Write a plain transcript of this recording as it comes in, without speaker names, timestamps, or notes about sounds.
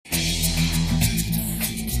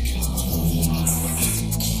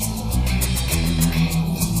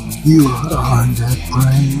You are under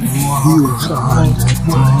brainwashed. You are under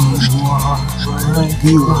brainwashed.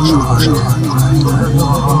 You are under brainwashed.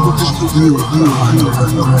 You are under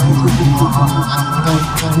brainwashed.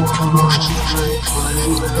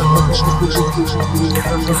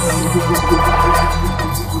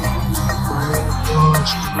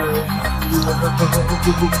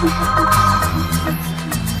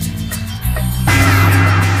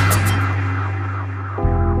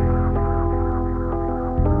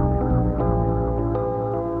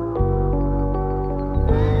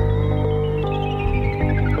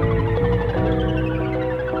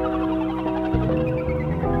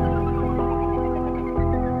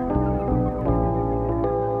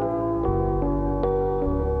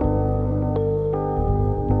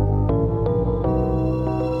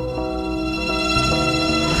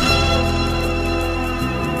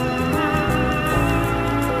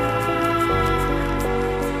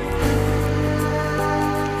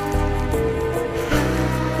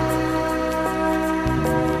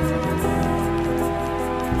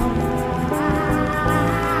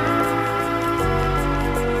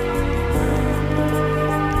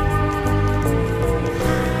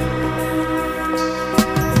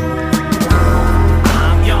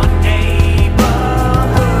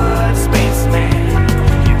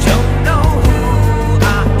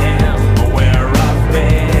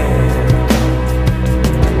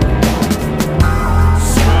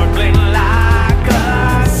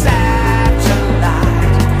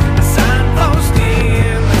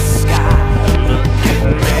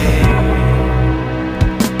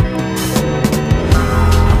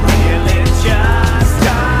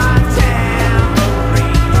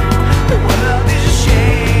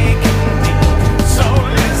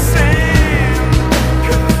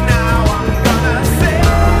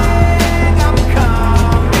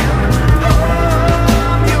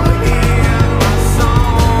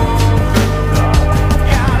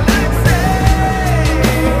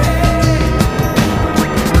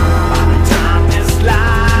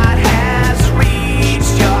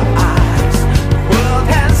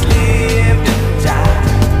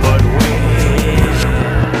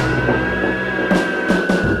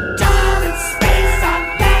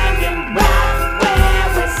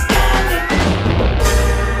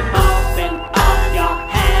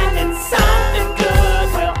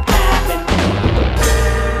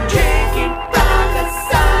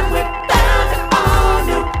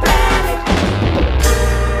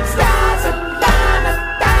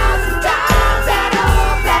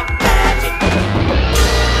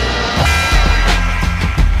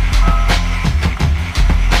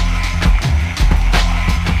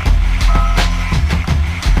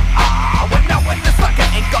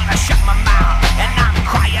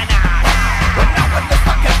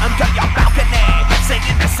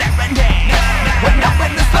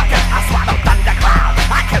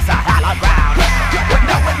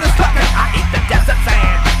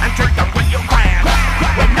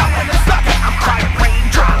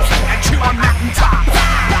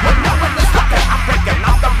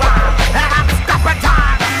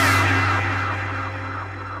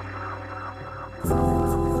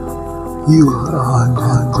 You are under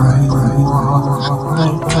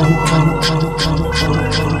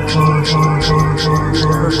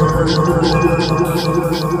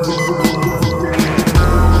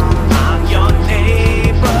I'm your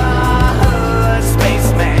neighborhood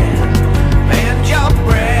spaceman, and your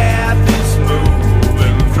breath is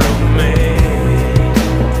moving through me.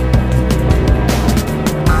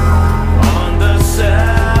 On the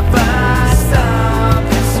surface of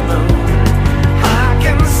this moon, I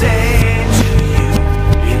can say to you,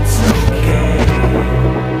 it's okay.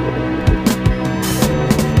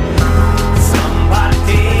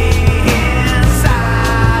 Somebody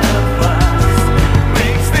inside of us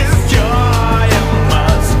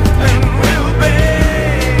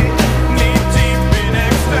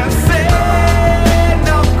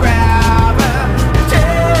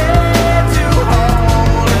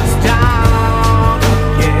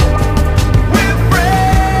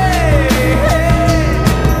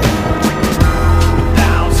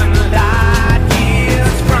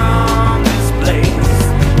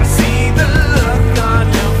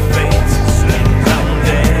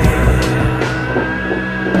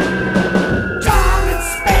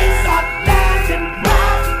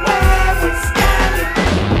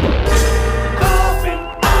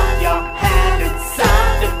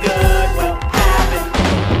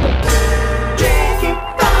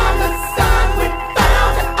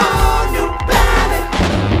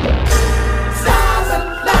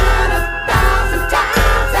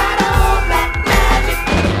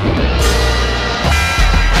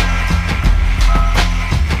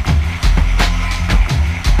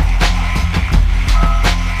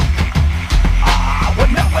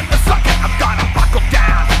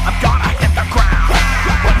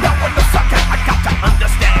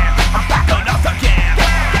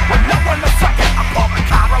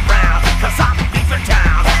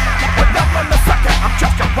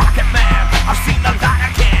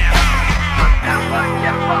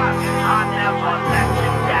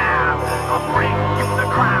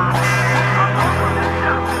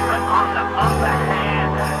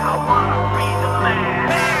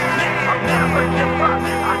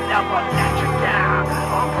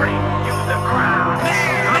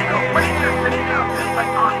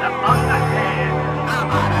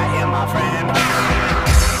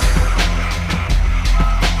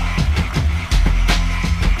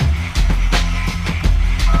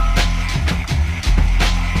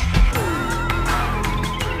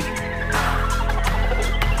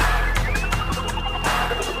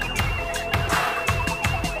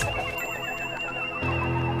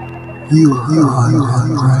You are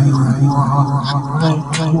brainwashed.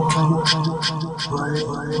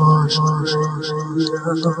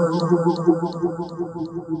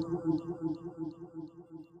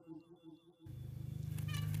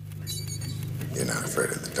 You're not afraid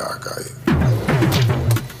of the dark, are you?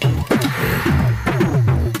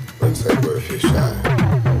 Looks like we're a few shy.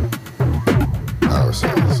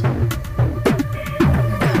 Ourselves.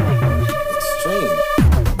 It's strange.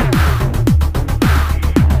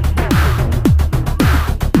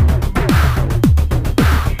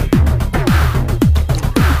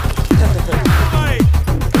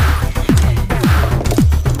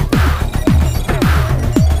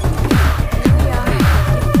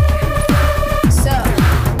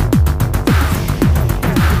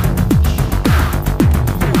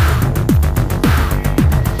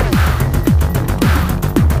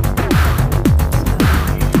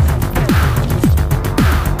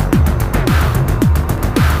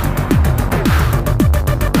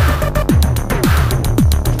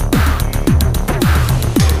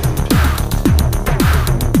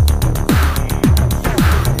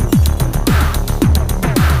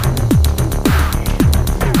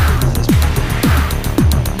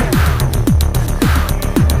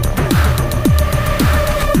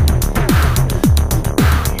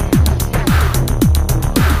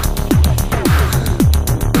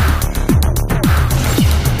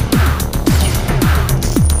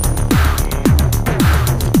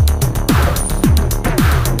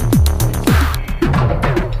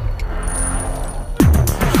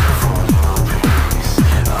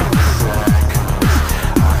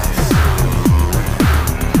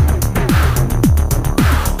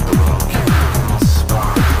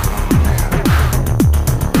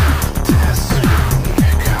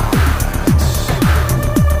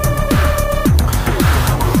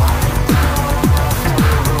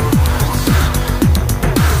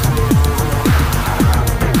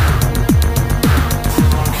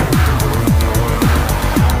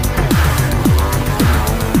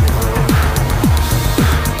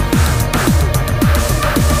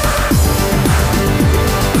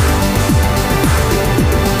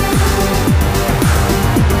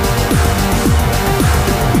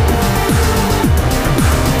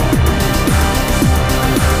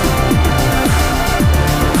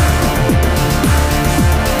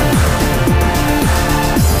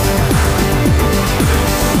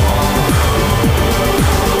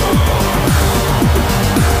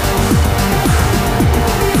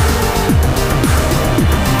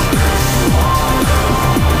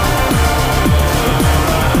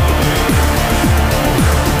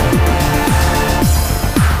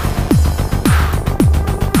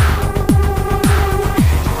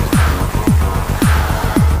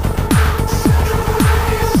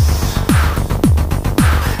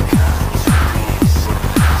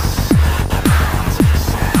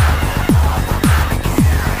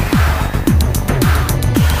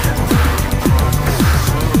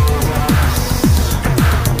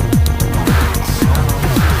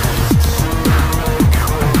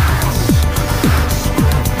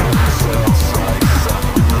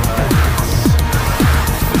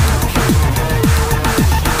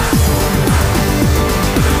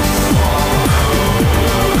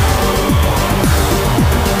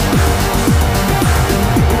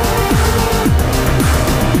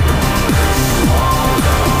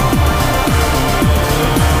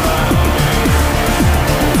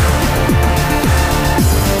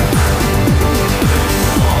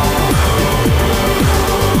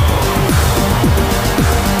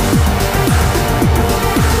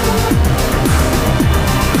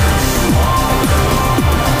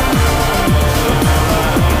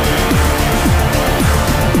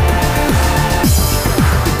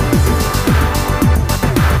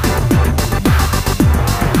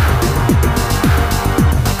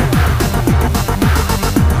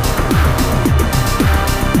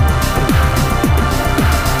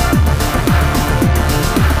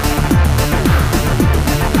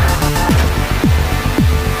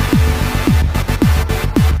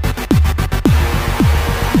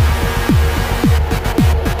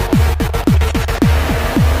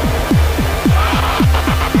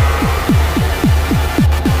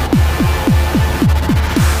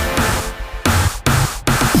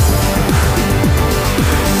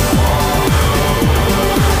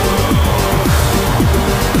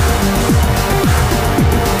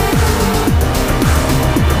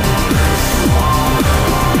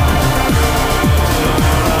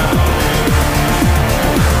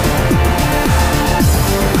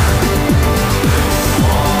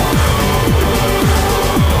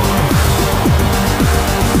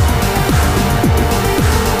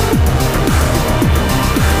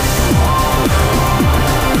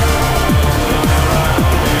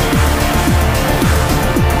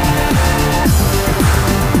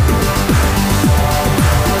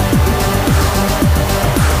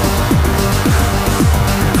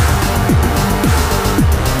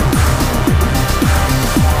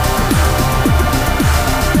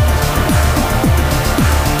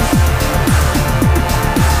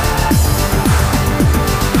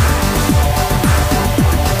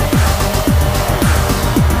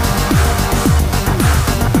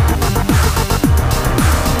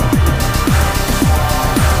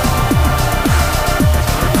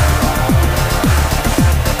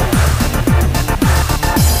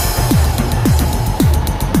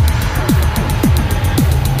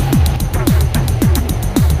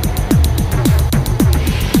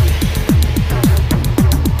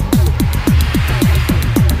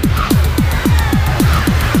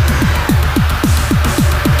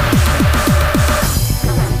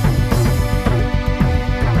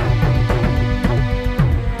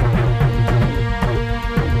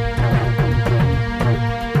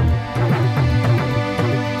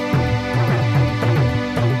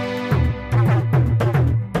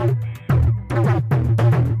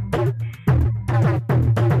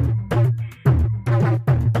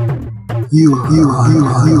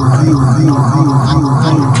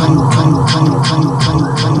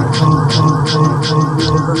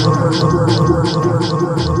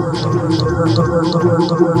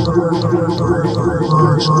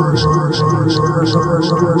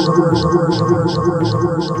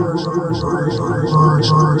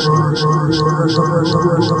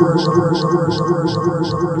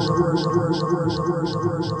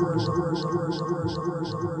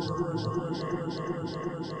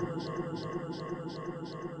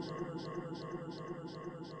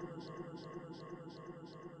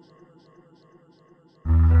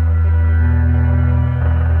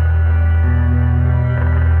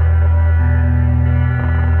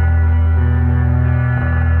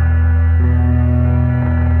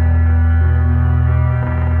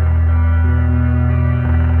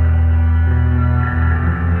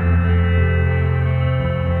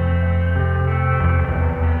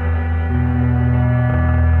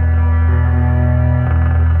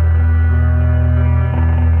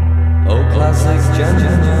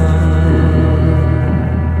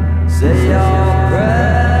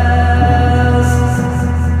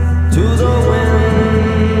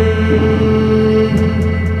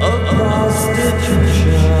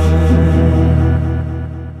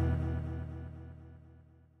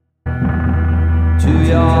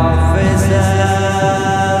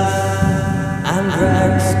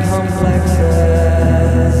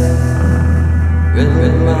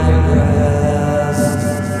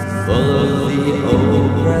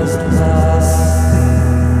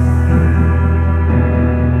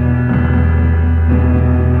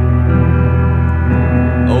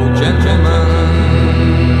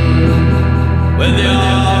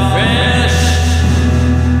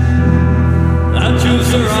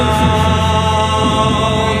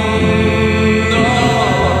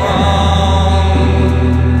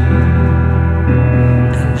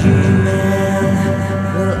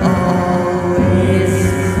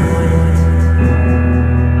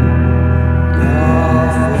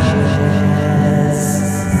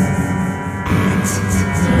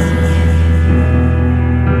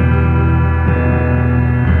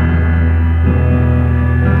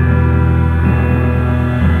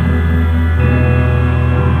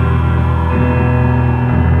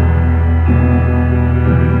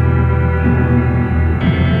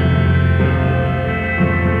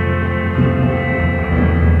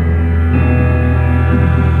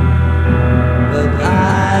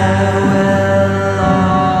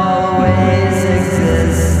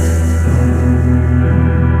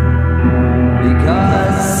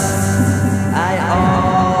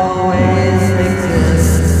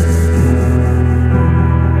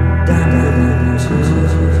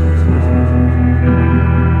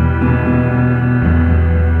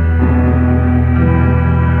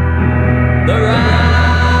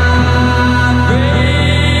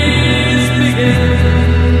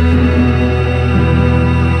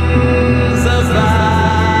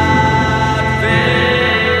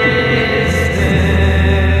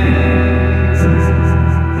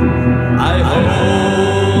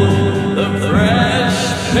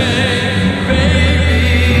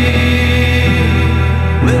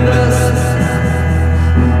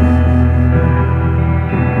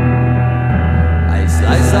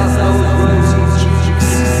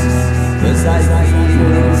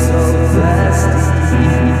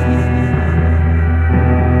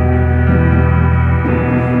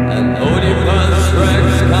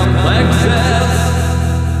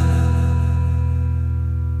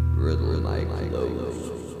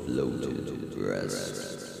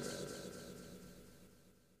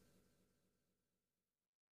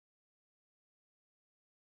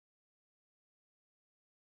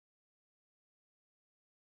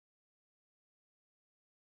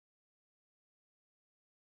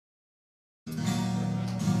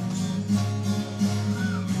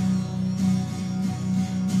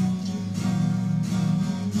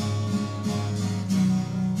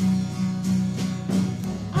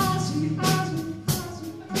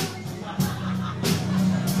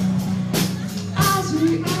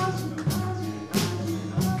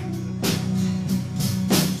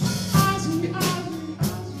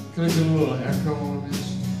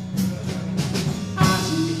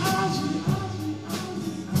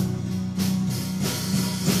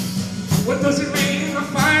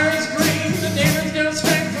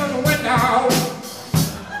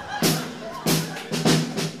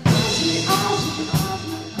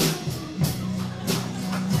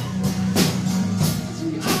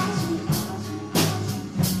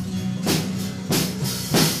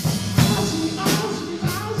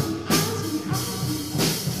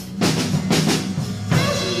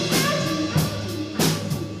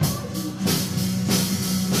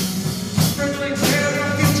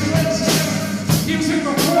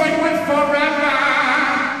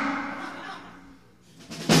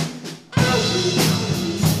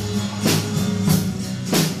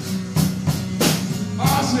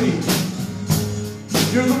 me.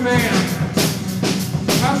 You're the man.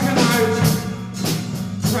 How can I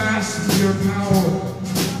grasp your power?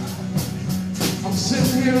 I'm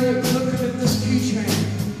sitting here looking at this keychain,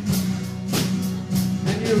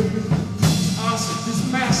 and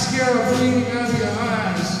this mascara bleeding out of your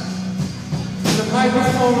eyes, and the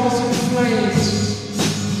microphone is in flames,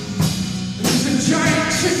 and there's a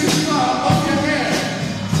giant chicken claw above your head.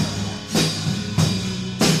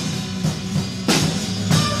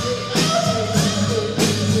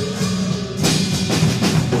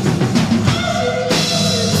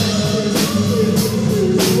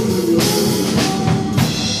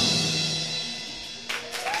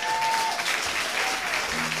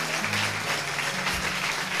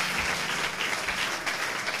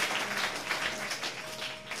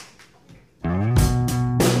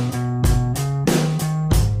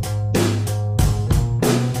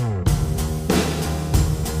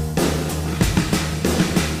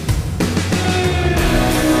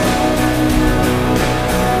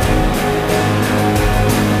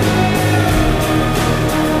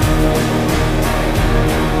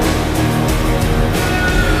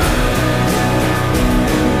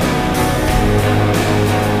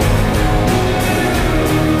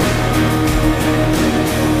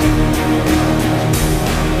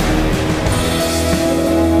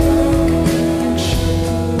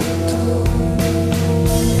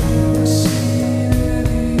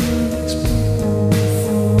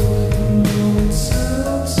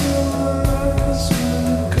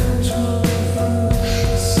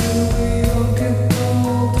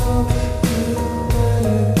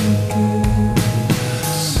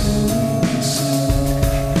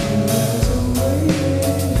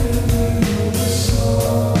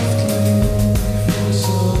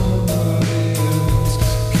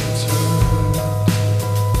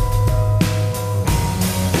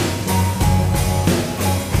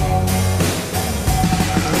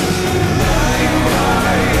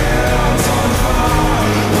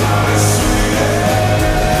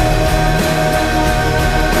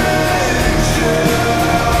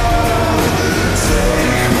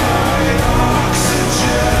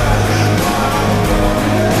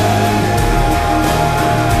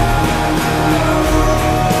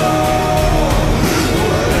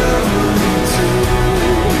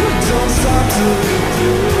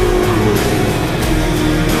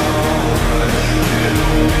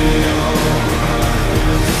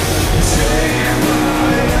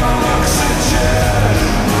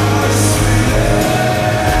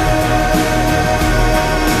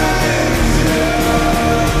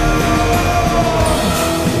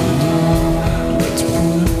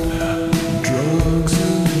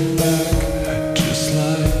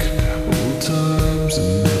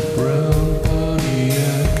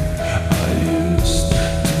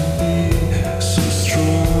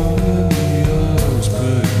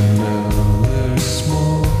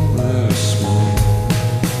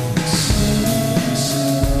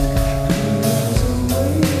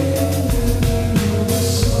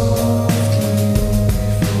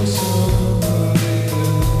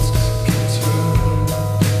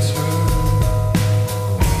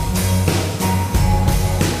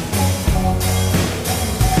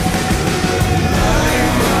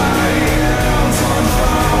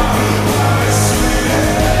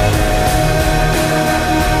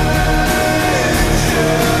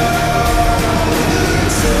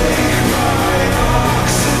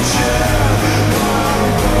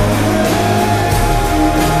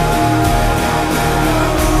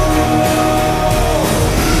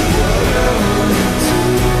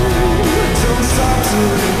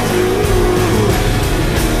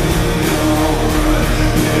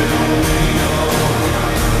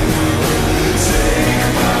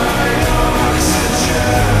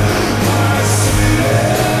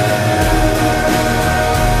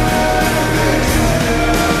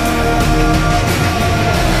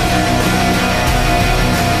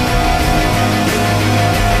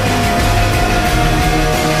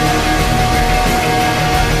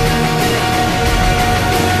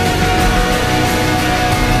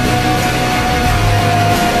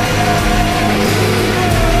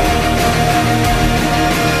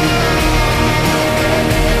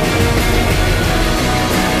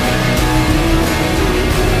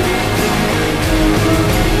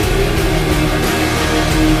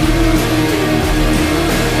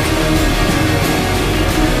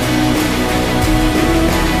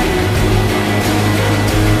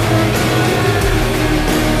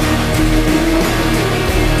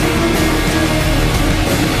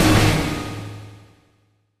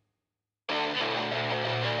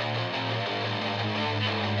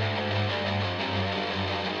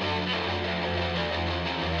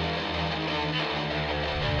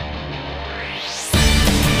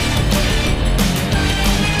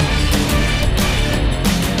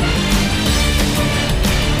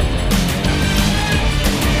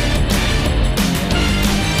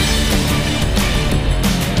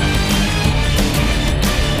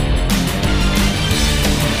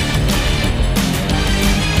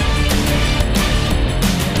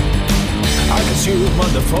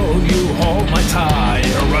 phone, you hold my tie.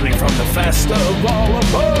 You're running from the festival of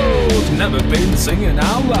fools. Never been singing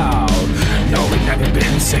out loud. No, we've never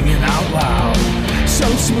been singing out loud. So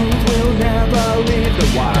smooth, we'll never leave the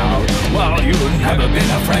wild. Well, you've never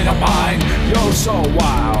been a friend of mine. You're so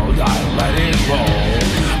wild, I'll let it roll.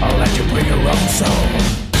 I'll let you bring your own soul.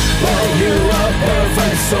 Well, you are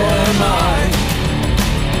perfect, so am I.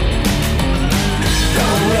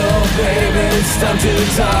 Come real, baby, it's time to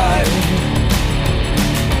die.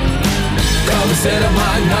 Come sit on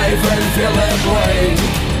my knife and feel it blade.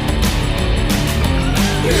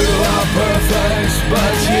 You are perfect,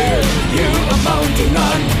 but you amount to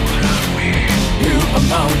none. You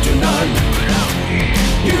amount to none.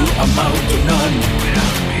 You amount to none.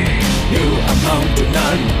 You amount to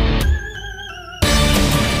none.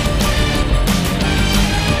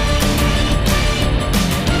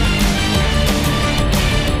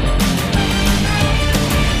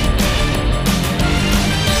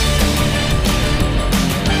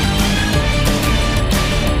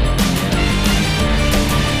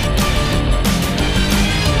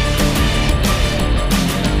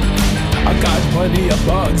 Plenty of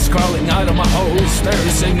bugs crawling out of my hose. They're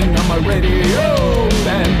singing on my radio,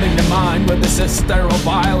 bending their mind with this sterile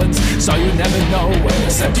violence. So you never know when to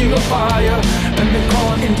set you on fire. And they're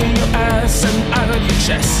crawling into your ass and out of your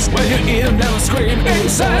chest. When you hear them scream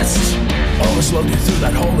incest. Always load you through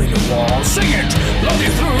that hole in the wall. Sing it! Load you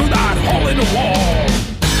through that hole in the wall.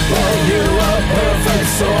 Well, you are perfect,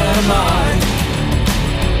 so am I.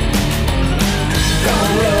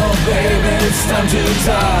 Come real, baby, it's time to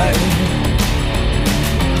die.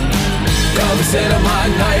 Come sit on my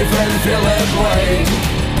knife and feel it blade.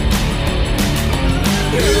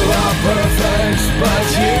 You are perfect, but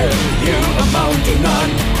you amount to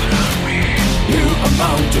none. You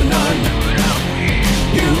amount to none.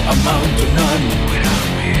 You amount to none.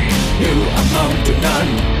 You amount to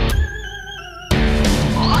none.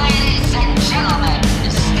 Ladies and gentlemen,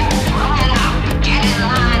 step right up, get in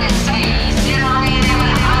line and say, sit on in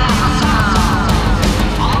and have a song.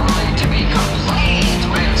 Only to be complete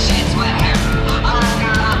when she's with him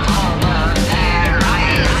under the full moon there,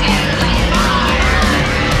 rising the fire.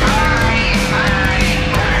 Burning, burning,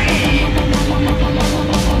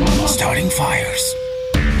 burning. Starting fires.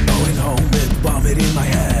 Going home with vomit in my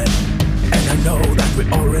head. And I know that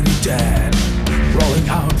we're already dead. Rolling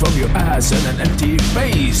out from your ass in an empty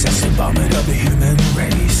face. That's the vomit of the human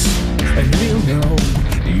race. And you know,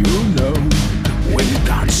 we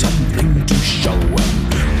got something to show.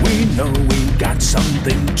 And we know we got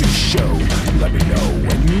something to show. Let me know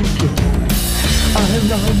when you go. I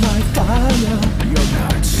love my fire. You're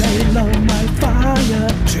not. They love my fire.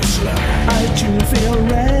 Just like I too feel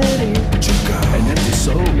ready to go. An empty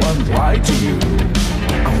soul won't lie to you.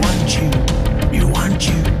 I want you. You want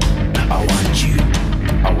you. I want you.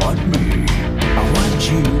 I want me. I want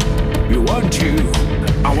you. You want you.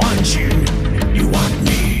 I want you. You want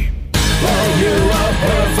me. Well, you are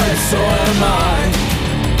perfect, so am I.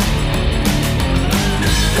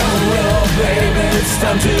 Come real, baby, it's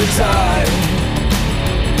time to die.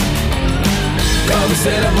 Come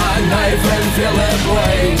sit on my knife and feel it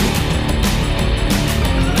blade.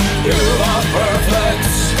 You are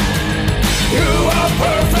perfect. You are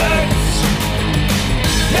perfect.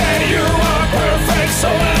 Yeah, you are perfect, so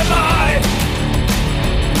am I.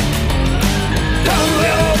 Come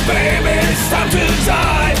little baby, it's time to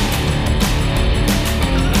die.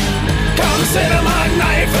 Come sit on my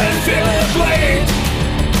knife and feel it bleed.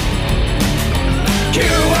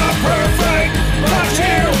 You are perfect, but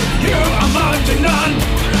you amount to none.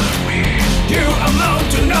 You amount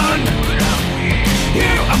to none.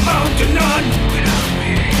 You amount to none.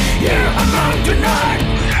 You amount to none.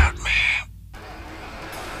 Without me.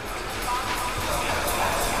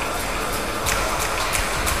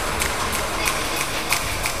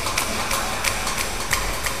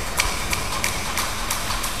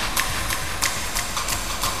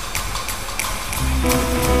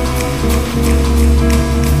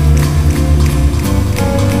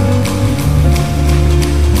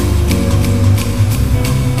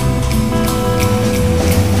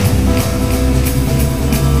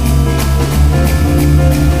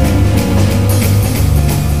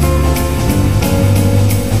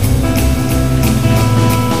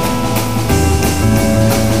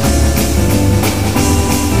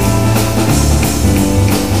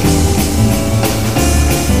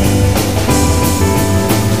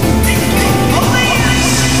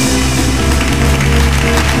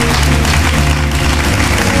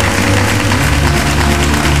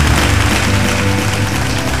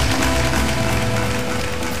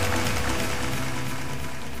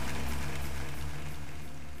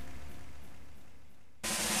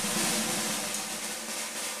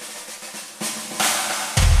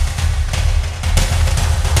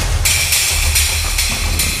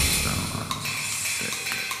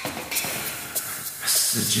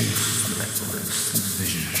 juice let loose the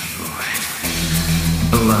vision of the void.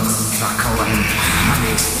 Bloodsuckle and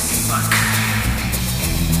honeysuck.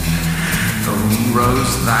 O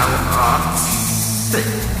rose, thou art sick.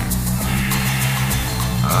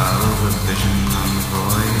 Oh, the vision of the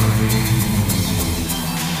void.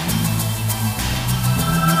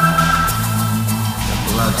 The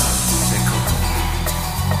blood sickle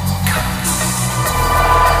cuts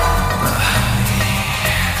the honey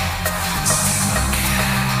suck.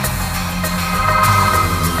 Oh,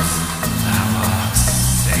 thou art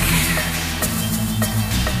sick.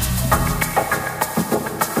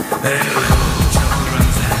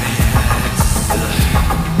 Children's heavy heads.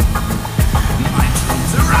 My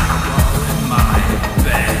dreams rattle in my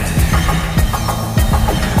bed.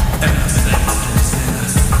 Innocence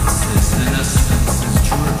is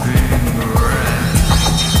dripping red.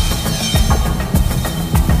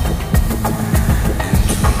 In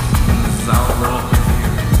dreams I'll walk with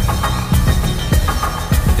you.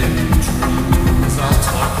 In dreams I'll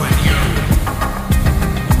talk with you.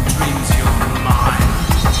 In dreams you're mine.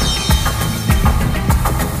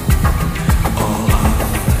 All of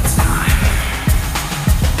the time.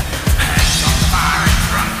 Heads on fire and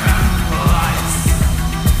drunken lights.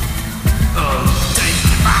 Oh, days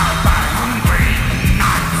devoured by hungry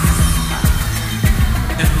nights.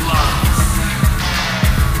 In love's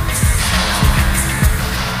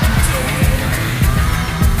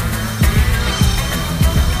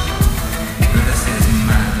this is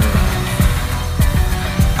mad love.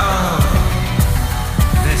 Oh,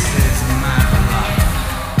 this is mad love.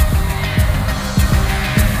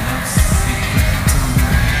 No secret to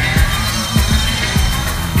me.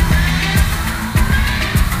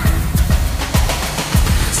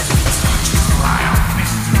 Torches fly out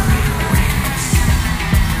mystery wings.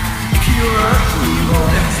 Pure evil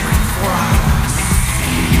is my flowers.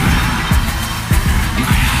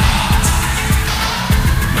 My heart,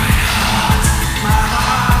 my heart, my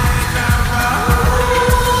heart never.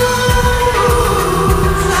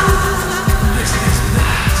 This is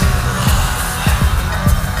mad love.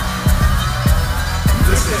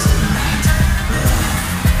 This is mad love.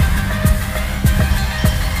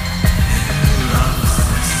 Love's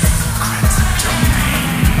secret domain.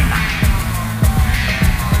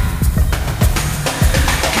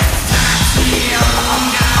 Me along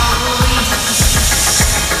now,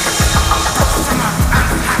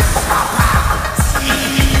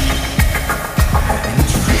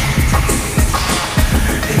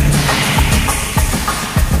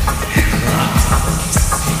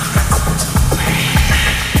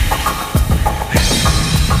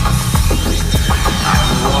 I'll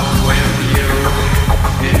walk with you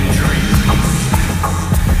in dreams.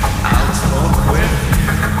 I'll talk with you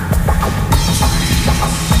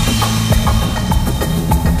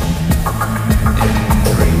in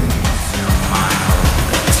dreams. You're mine all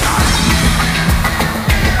the time.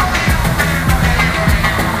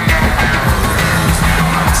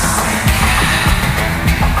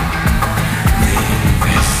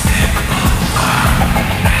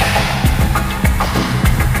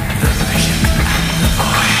 The vision and the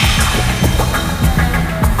void.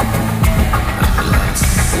 The blood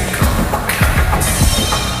sickle cuts.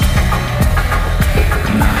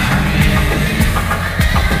 The honey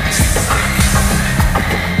sucks. Oh,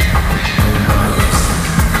 rose,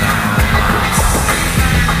 thou art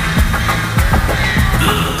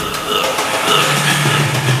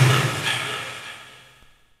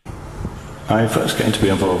I first came to be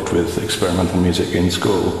involved with experimental music in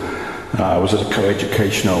school. I was at a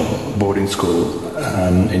co-educational boarding school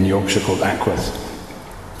in Yorkshire called Ackworth.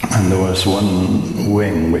 And there was one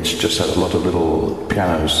wing which just had a lot of little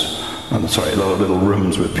pianos, a lot of little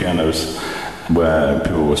rooms with pianos where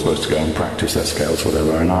people were supposed to go and practice their scales,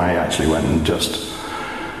 whatever. And I actually went and just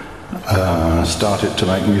started to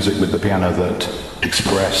make music with the piano that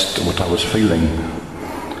expressed what I was feeling.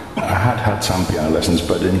 I had had some piano lessons,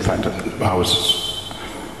 but in fact I was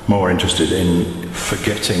more interested in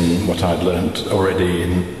forgetting what I'd learned already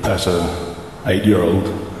as a 8-year-old,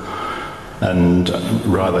 and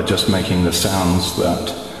rather just making the sounds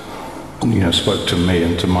that spoke to me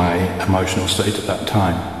and to my emotional state at that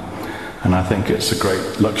time. And I think it's a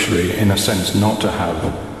great luxury, in a sense, not to have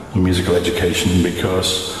a musical education,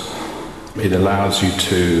 because it allows you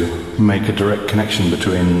to make a direct connection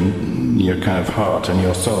between your kind of heart and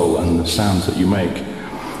your soul and the sounds that you make.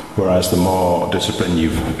 Whereas the more discipline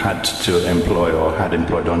you've had to employ or had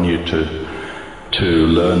employed on you to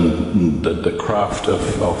learn the craft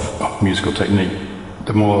of musical technique,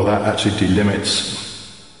 the more that actually delimits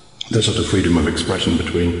the sort of freedom of expression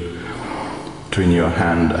between your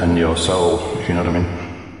hand and your soul, if you know what I mean.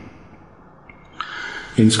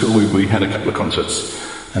 In school we had a couple of concerts,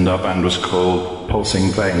 and our band was called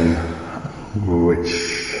Pulsing Vein, which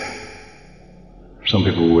some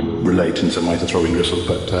people would relate in some way to Throbbing Gristle,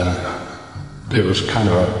 but it was kind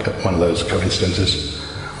of one of those coincidences.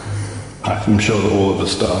 I'm sure that all of the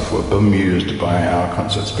staff were bemused by our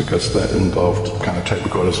concerts because that involved kind of tape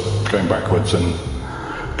recorders going backwards and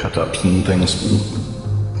cut-ups and things,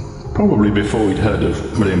 probably before we'd heard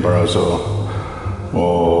of Million Burrows or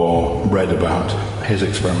read about his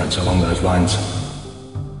experiments along those lines.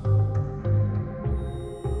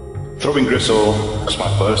 Throbbing Gristle was my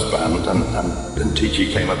first band, and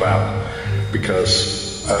TG came about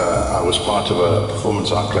because I was part of a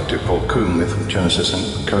performance art collective called Coom with Genesis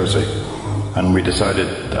and Cozy, and we decided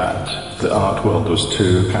that the art world was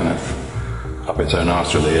too kind of up its own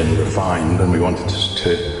arse really and refined, and we wanted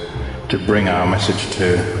to bring our message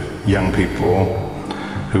to young people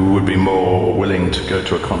who would be more willing to go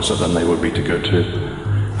to a concert than they would be to go to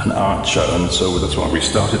an art show, and so that's why we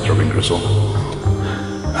started Throbbing Gristle.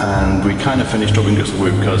 And we kind of finished Throbbing Gristle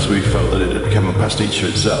because we felt that it had become a pastiche of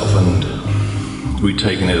itself, and we'd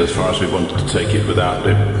taken it as far as we wanted to take it without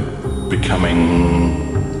it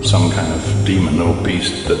becoming some kind of demon or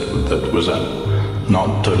beast that was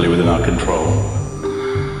not totally within our control.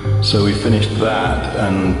 So we finished that,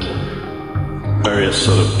 and various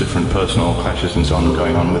sort of different personal clashes and so on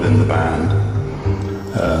going on within the band,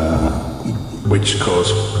 which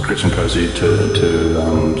caused Chris and Cozy to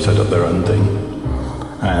set up their own thing.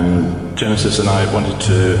 And Genesis and I wanted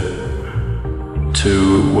to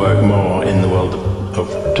work more in the world of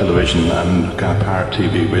television and kind of parrot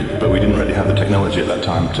TV, but we didn't really have the technology at that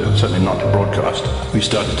time, certainly not to broadcast. We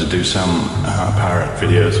started to do some parrot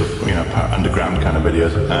videos, underground kind of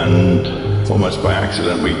videos, and almost by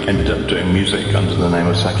accident we ended up doing music under the name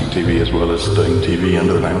of Psychic TV as well as doing TV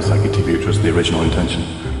under the name of Psychic TV, which was the original intention.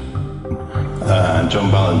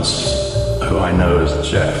 John Balance, who I know as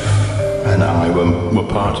Jeff, and I were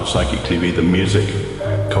part of Psychic TV, the music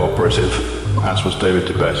cooperative, as was David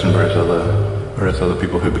Tibet and various other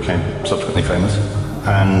people who became subsequently famous.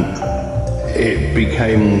 And it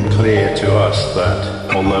became clear to us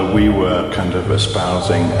that although we were kind of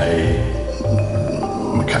espousing a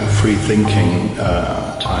kind of free-thinking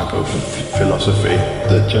type of philosophy,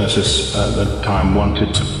 that Genesis at the time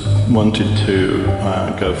wanted to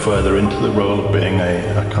go further into the role of being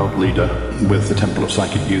a cult leader with the Temple of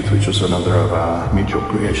Psychic Youth, which was another of our mutual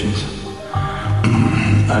creations.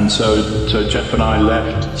 And so Jeff and I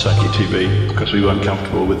left Psychic TV because we weren't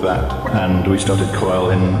comfortable with that, and we started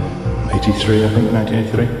Coil in 83, I think,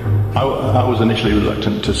 1983. I was initially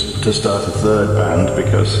reluctant to start a third band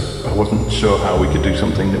because I wasn't sure how we could do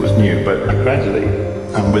something that was new, but gradually,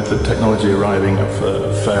 and with the technology arriving of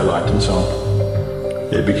Fairlight and so on,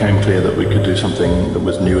 it became clear that we could do something that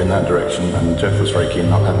was new in that direction, and Jeff was very keen,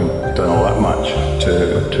 not having done all that much,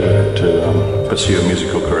 to pursue a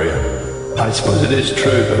musical career. I suppose it is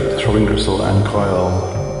true that Throbbing Gristle and Coil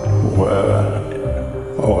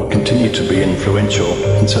were, or continue to be, influential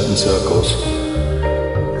in certain circles.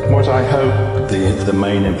 What I hope the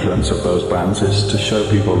main influence of those bands is to show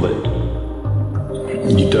people that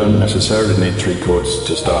you don't necessarily need 3 chords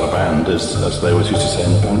to start a band, as they always used to say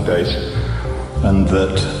in the punk days, and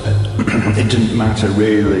that it didn't matter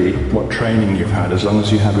really what training you've had, as long as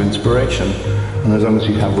you have inspiration and as long as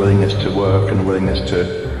you have willingness to work and willingness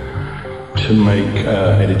to make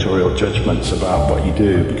editorial judgments about what you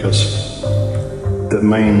do, because the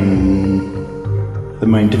main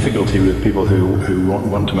difficulty with people who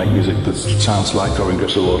want to make music that sounds like Throbbing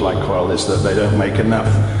Gristle or like Coil is that they don't make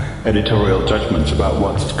enough editorial judgments about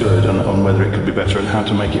what's good and on whether it could be better and how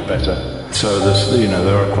to make it better. So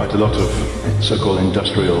there are quite a lot of so-called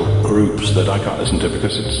industrial groups that I can't listen to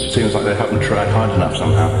because it seems like they haven't tried hard enough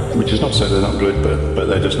somehow, which is not to say they're not good, but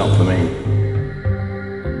they're just not for me.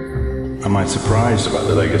 Am I surprised about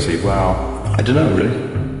the legacy? Well, I don't know really.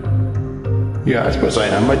 Yeah, I suppose I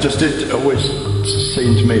am. It always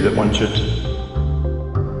seemed to me that one should,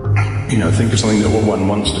 think of something that one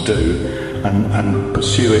wants to do and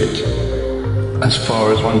pursue it as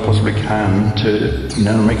far as one possibly can to,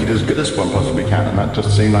 make it as good as one possibly can. And that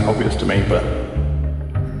just seemed like obvious to me, but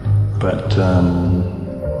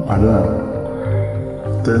I don't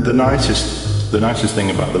know. The nicest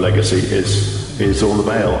thing about the legacy is all the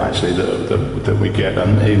mail actually that we get,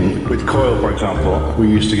 and with Coil, for example, we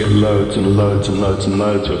used to get loads and loads and loads and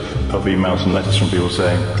loads of emails and letters from people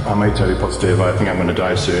saying, I'm HIV positive, I think I'm going to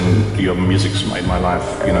die soon, your music's made my life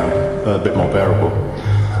a bit more bearable.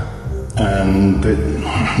 And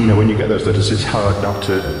when you get those letters, it's hard not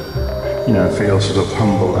to feel sort of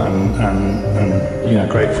humble and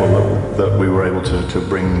grateful that we were able to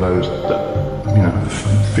bring those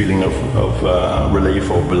feeling of relief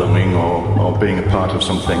or belonging or being a part of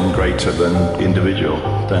something greater than the individual.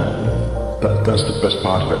 That's the best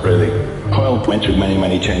part of it, really. Hoyle went through many,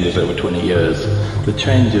 many changes over 20 years. The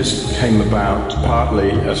changes came about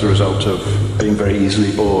partly as a result of being very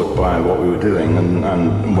easily bored by what we were doing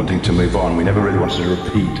and wanting to move on. We never really wanted to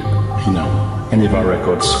repeat, any of our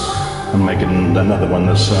records and make another one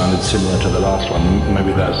that sounded similar to the last one.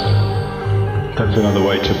 Maybe that's another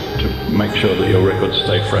way to make sure that your records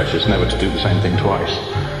stay fresh. It's never to do the same thing twice.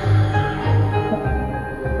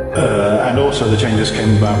 And also the changes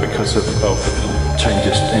came about because of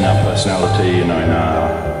changes in our personality, in our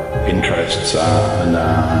interests and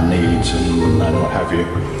our needs and what have you.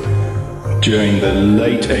 During the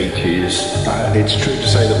late 80s, it's true to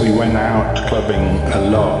say that we went out clubbing a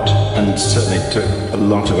lot and certainly took a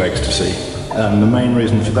lot of ecstasy. And the main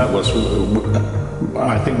reason for that was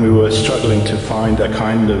I think we were struggling to find a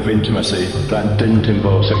kind of intimacy that didn't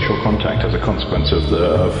involve sexual contact as a consequence of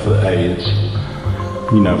the AIDS.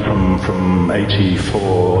 From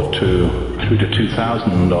 84 through to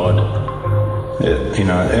 2000 odd,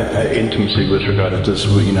 intimacy was regarded as,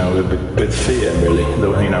 with fear, really.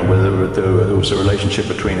 Whether there was a relationship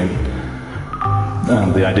between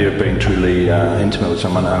the idea of being truly intimate with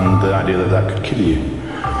someone and the idea that could kill you.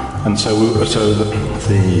 And so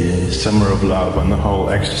the Summer of Love and the whole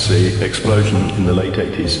ecstasy explosion in the late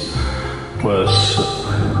 80s was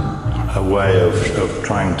a way of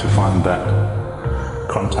trying to find that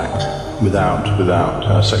contact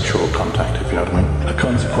without sexual contact, if you know what I mean. A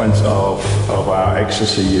consequence of our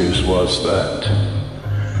ecstasy use was that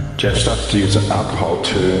Jeff started to use alcohol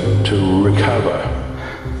to recover.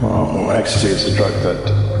 Well, ecstasy is a drug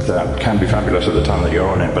that can be fabulous at the time that you're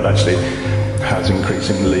on it, but actually has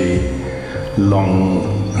increasingly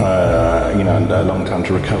long a long time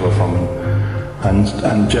to recover from.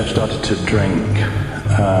 And Jeff started to drink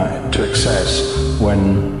to excess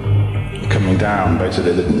when coming down,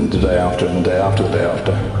 basically the day after and the day after the day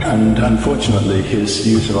after. And unfortunately his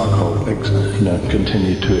use of alcohol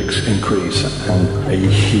continued to increase, and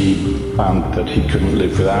he found that he couldn't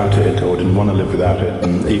live without it or didn't want to live without it.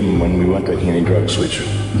 And even when we weren't taking any drugs, which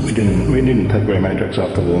we didn't take very many drugs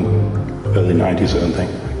after the early 90s, I don't think.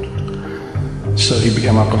 So he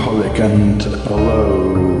became alcoholic, and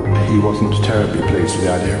although he wasn't terribly pleased with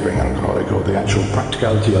the idea of being alcoholic or the actual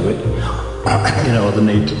practicality of it, or the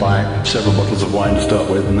need to buy several bottles of wine to start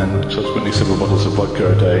with and then subsequently several bottles of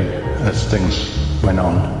vodka a day as things went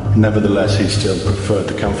on. Nevertheless, he still preferred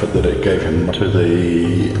the comfort that it gave him to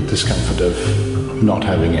the discomfort of not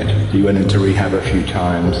having it. He went into rehab a few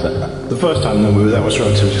times. The first time that was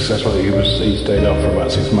relatively successful. He stayed off for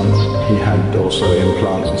about 6 months. He had also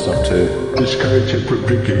implants and stuff to discourage him from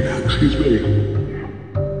drinking, excuse me,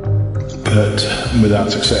 but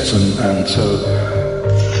without success. And so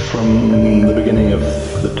from the beginning of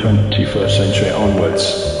the 21st century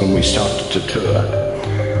onwards, when we started to tour,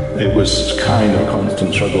 it was kind of a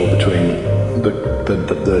constant struggle between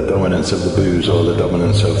the dominance of the booze or the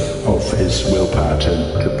dominance of his willpower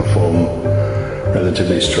to perform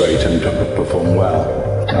relatively straight and to perform well.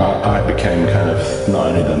 I became kind of not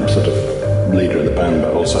only the sort of leader of the band,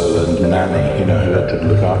 but also the nanny, who had to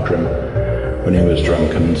look after him when he was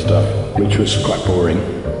drunk and stuff, which was quite boring.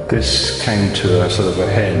 This came to a sort of a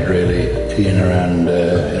head, really, in around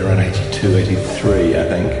 82, 83, I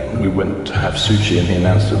think. We went to have sushi and he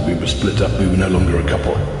announced that we were split up, we were no longer a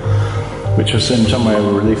couple, which was in some way a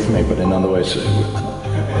relief for me, but in other ways,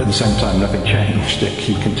 at the same time, nothing changed.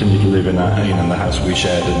 He continued to live in the house we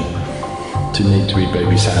shared and to need to be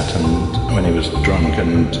babysat and when he was drunk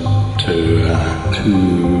and to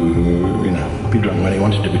be drunk when he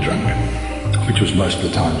wanted to be drunk, which was most of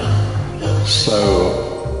the time. So,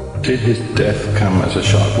 did his death come as a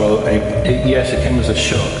shock? Well, yes, it came as a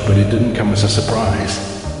shock, but it didn't come as a surprise.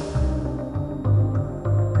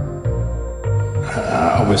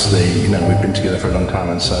 Obviously, we've been together for a long time,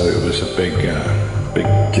 and so it was a big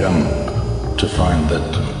jump to find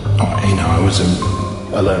that, I was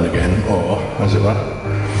alone again, or as it were.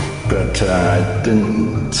 But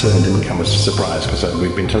it certainly didn't come as a surprise, because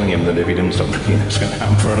we've been telling him that if he didn't stop drinking, it was going to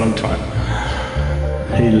happen for a long time.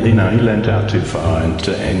 He leant out too far in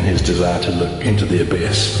his desire to look into the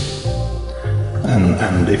abyss.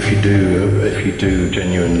 And if you do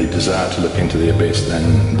genuinely desire to look into the abyss,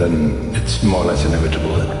 then it's more or less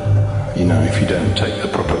inevitable that, if you don't take the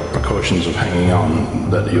proper precautions of hanging on,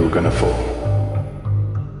 that you're going to fall.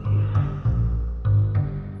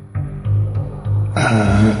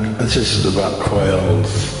 This is about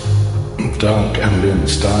Quayle's dark ambient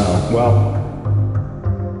style. Well,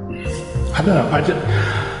 I don't know.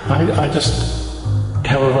 I just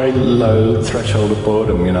have a very low threshold of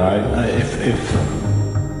boredom. You know,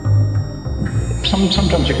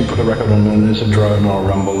 sometimes you can put a record on and there's a drone or a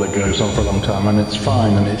rumble that goes on for a long time, and it's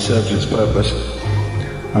fine and it serves its purpose.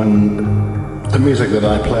 And the music that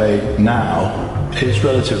I play now is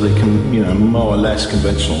relatively, more or less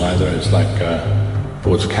conventional. Either it's like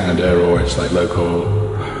Boards of Canada, or it's like local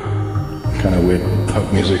kind of weird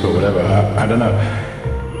folk music or whatever. I don't know.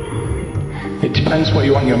 It depends what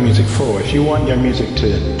you want your music for. If you want your music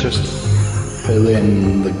to just fill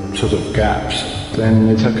in the sort of gaps, then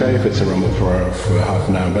it's okay if it's a rumble for half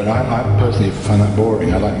an hour. But I personally find that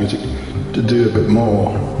boring. I like music to do a bit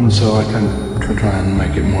more, and so I can try and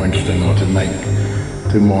make it more interesting, or to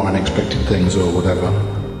do more unexpected things or whatever.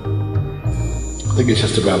 I think it's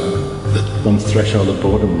just about one threshold of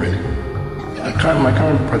boredom, really. My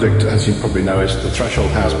current project, as you probably know, is the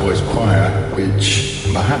Threshold House Boys Choir, which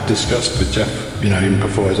I had discussed with Jeff, even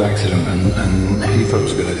before his accident, and he thought it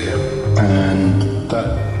was a good idea. And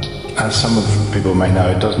that, as some of people may know,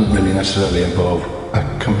 it doesn't really necessarily involve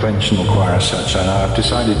a conventional choir as such, and I've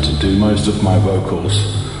decided to do most of my vocals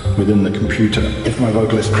within the computer. If my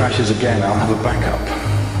vocalist crashes again, I'll have a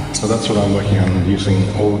backup. So that's what I'm working on, using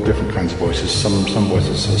all different kinds of voices. Some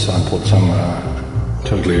voices are sampled, some are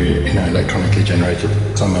totally, electronically generated.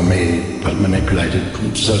 Some are me, but manipulated,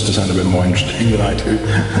 so as to sound a bit more interesting than I do.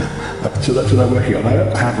 So that's what I'm working on.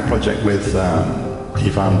 I have a project with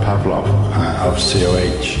Ivan Pavlov of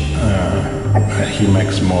COH. He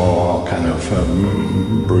makes more kind of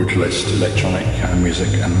brutalist electronic kind of music,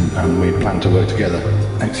 and we plan to work together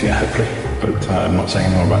next year, hopefully. But I'm not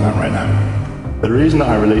saying more about that right now. The reason that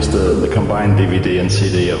I released the combined DVD and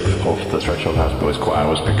CD of the Threshold House Boys Choir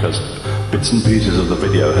was because bits and pieces of the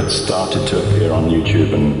video had started to appear on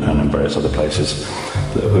YouTube and in various other places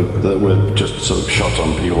that were just sort of shot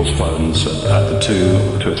on people's phones at the two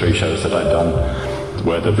or three shows that I'd done,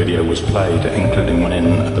 where the video was played, including one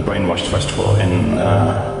at the Brainwashed festival in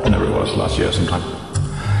whenever it was, last year sometime.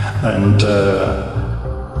 And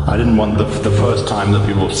I didn't want the first time that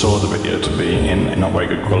people saw the video to be in not very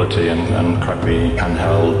good quality and crappy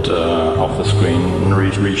handheld off the screen and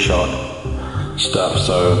reshot stuff.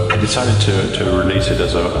 So I decided to release it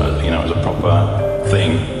as a proper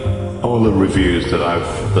thing. All the reviews that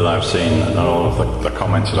I've seen and all of the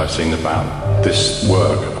comments that I've seen about this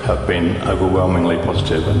work have been overwhelmingly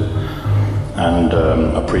positive and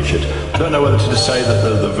appreciative. I don't know whether to say that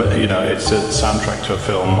it's a soundtrack to a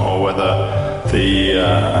film, or whether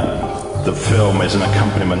the film is an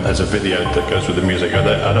accompaniment as a video that goes with the music.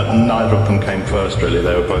 Neither of them came first, really.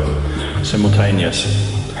 They were both simultaneous,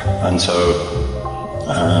 and so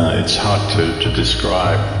it's hard to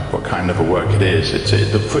describe what kind of a work it is.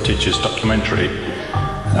 The footage is documentary,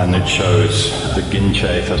 and it shows the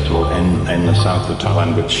Ginche festival in the south of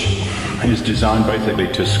Thailand, which is designed basically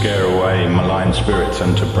to scare away malign spirits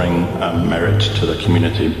and to bring merit to the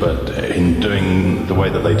community. But in doing the way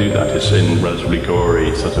that they do that is in relatively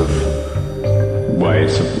gory sort of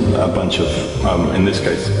ways. A bunch of, in this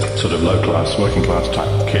case, sort of low-class, working-class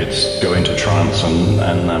type kids go into trance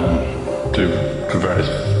and do various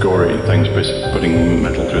gory things, putting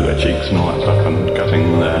metal through their cheeks and all that stuff, and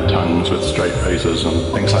cutting their tongues with straight razors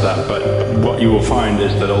and things like that. But what you will find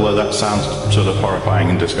is that although that sounds sort of horrifying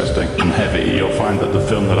and disgusting and heavy, you'll find that the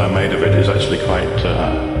film that I made of it is actually quite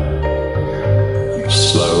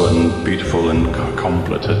slow and beautiful and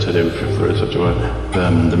contemplative, if there is such a word.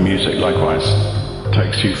 The music likewise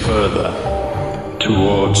takes you further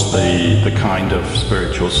towards the kind of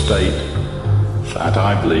spiritual state that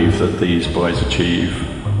I believe that these boys achieve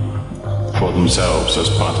for themselves as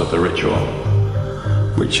part of the ritual,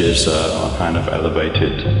 which is a kind of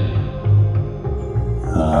elevated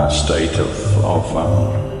state of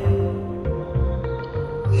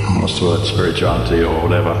what's the word, spirituality or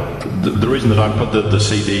whatever. The reason that I put the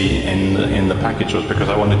CD in the package was because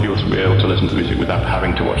I wanted people to be able to listen to the music without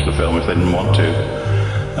having to watch the film if they didn't want to.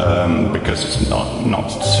 Because it's not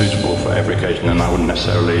suitable for every occasion, and I wouldn't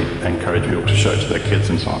necessarily encourage people to show it to their kids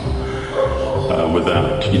and so on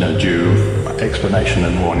without due explanation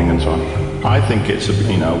and warning and so on. I think it's a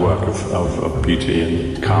work of beauty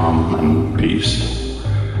and calm and peace,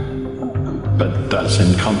 but that's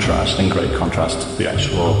in great contrast to the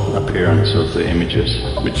actual appearance of the images,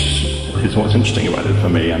 which is what's interesting about it for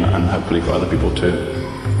me, and hopefully for other people too.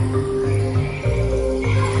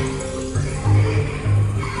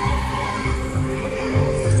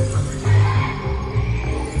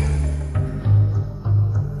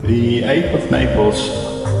 The Ape of Naples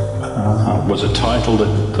was a title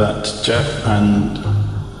that Jeff and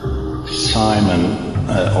Simon,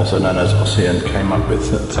 also known as Ossian, came up with.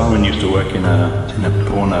 Simon used to work in a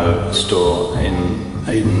porno store in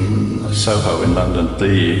Soho in London.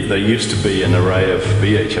 There used to be an array of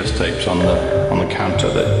VHS tapes on the counter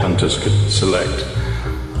that hunters could select,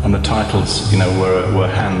 and the titles, were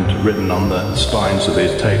handwritten on the spines of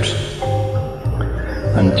these tapes.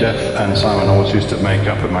 And Jeff and Simon always used to make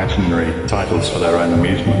up imaginary titles for their own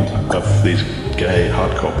amusement of these gay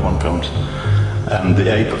hardcore porn films. And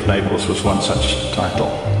The Ape of Naples was one such title.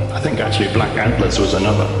 I think actually Black Antlers was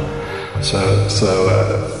another. So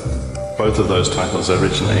both of those titles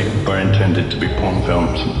originally were intended to be porn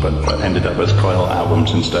films, but ended up as Coil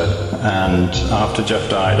albums instead. And after Jeff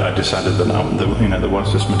died, I decided that there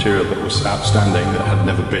was this material that was outstanding that had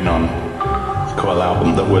never been on Coil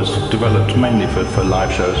album, that was developed mainly for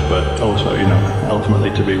live shows, but also,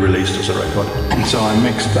 ultimately to be released as a record. And so I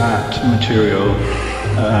mixed that material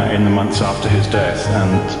in the months after his death,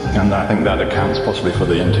 and I think that accounts possibly for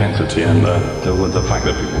the intensity and the fact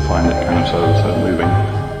that people find it kind of so moving.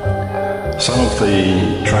 Some of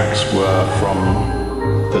the tracks were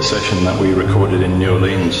from the session that we recorded in New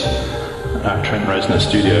Orleans at Trent Reznor's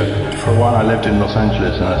studio. For a while I lived in Los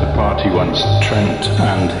Angeles, and at a party once, Trent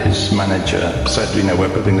and his manager said, we're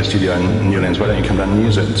building the studio in New Orleans, why don't you come down and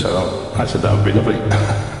use it? So I said that would be lovely.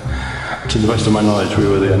 To the best of my knowledge, we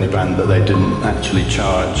were the only band that they didn't actually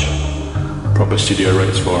charge proper studio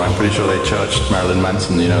rates for. I'm pretty sure they charged Marilyn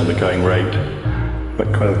Manson, the going rate,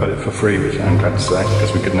 but Coil got it for free, which I'm glad to say,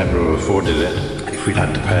 because we could never have afforded it if we'd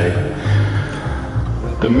had to pay.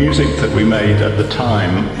 The music that we made at the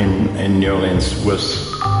time in New Orleans was,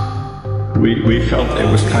 we felt it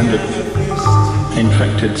was kind of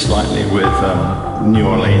infected slightly with New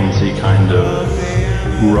Orleans-y kind of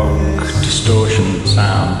rock distortion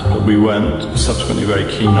sound that we weren't subsequently very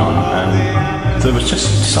keen on, and there was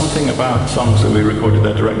just something about songs that we recorded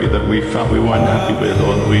there directly that we felt we weren't happy with,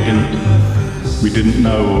 or that we didn't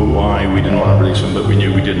know why we didn't want to release them, but we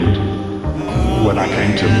knew we didn't. When I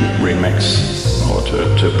came to remix or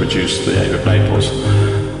to produce The Ape of Naples,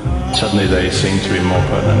 suddenly they seemed to be more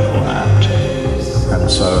pertinent or apt, and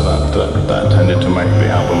so that tended to make the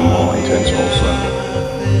album more intense also.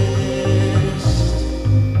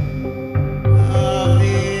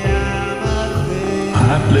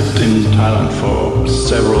 I've lived in Thailand for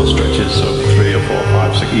several stretches of 3 or 4,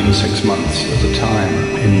 5, 6, even 6 months at a time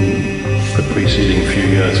in the preceding few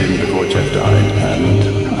years, even before Jeff died,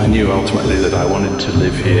 and I knew ultimately that I wanted to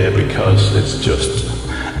live here because it's just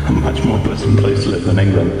a much more pleasant place to live than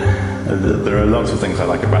England. There are lots of things I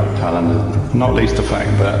like about Thailand, not least the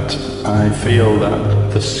fact that I feel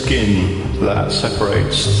that the skin that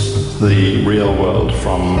separates the real world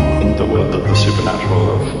from the world of the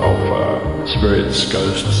supernatural, of spirits,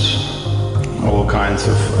 ghosts, all kinds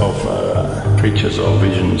of creatures or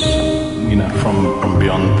visions, from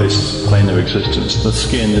beyond this plane of existence. The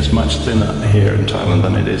skin is much thinner here in Thailand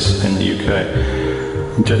than it is in the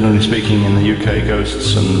UK. Generally speaking, in the UK,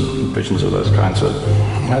 ghosts and visions of those kinds of,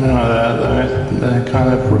 I don't know, they're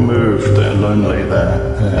kind of removed, they're lonely,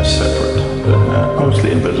 they're separate, they're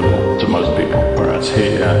mostly invisible to most people. Whereas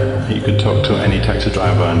here, you could talk to any taxi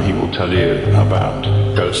driver and he will tell you about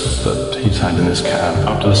ghosts that he's had in his cab.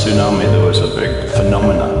 After the tsunami, there was a big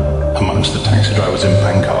phenomenon amongst the taxi drivers in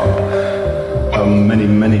Bangkok.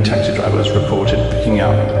 Many taxi drivers reported picking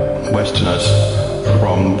up Westerners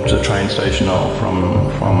from the train station or from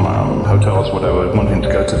hotels, whatever, wanting to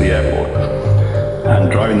go to the airport,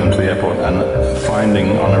 and driving them to the airport and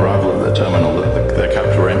finding on arrival at the terminal that their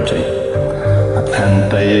cabs were empty.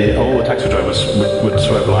 And all the taxi drivers would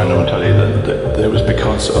swear blind and tell you that it was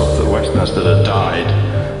because of the Westerners that had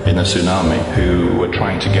died in a tsunami who were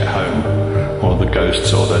trying to get home, or the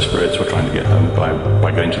ghosts or their spirits were trying to get home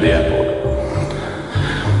by going to the airport.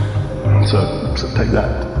 So take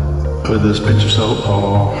that with this pinch of salt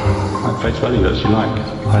or at face value as you like.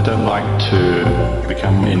 I don't like to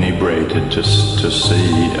become inebriated to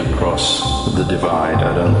see across the divide.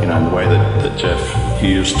 I don't, in the way that Jeff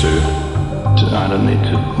used to. I don't need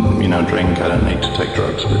to, drink. I don't need to take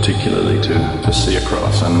drugs particularly to see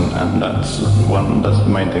across, and that's the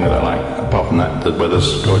main thing that I like. Apart from that, the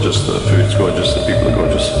weather's gorgeous, the food's gorgeous, the people are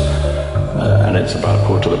gorgeous, and it's about a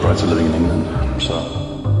quarter the price of living in England. So.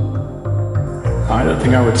 I don't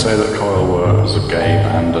think I would say that Coil was a gay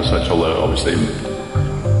band as such, although obviously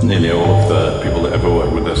nearly all of the people that ever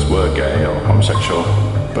worked with us were gay or homosexual.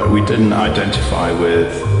 But we didn't identify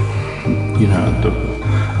with,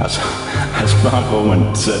 as Mark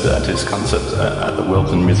Allman said at his concert at the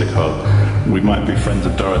Wilton Music Hall, we might be friends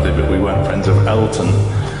of Dorothy, but we weren't friends of Elton.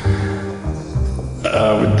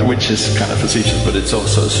 Which is kind of facetious, but it's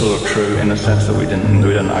also sort of true in the sense that we didn't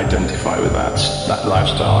identify with that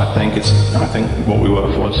lifestyle. I think what we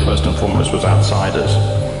were for first and foremost was outsiders,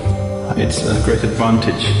 it's a great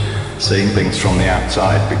advantage seeing things from the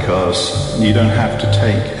outside because you don't have to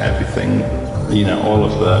take everything, all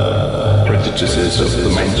of the prejudices of the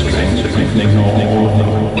mainstream. You can ignore all of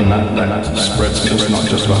them, and that spreads just not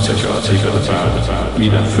just about sexuality, but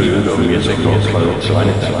about food or music or clothes or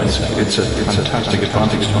anything. It's a fantastic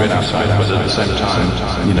advantage to be outside, but at the same time,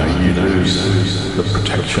 you lose the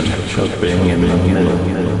protection of being in the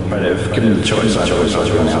middle. But if given the choice, I'd always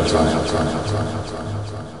rather be on the outside.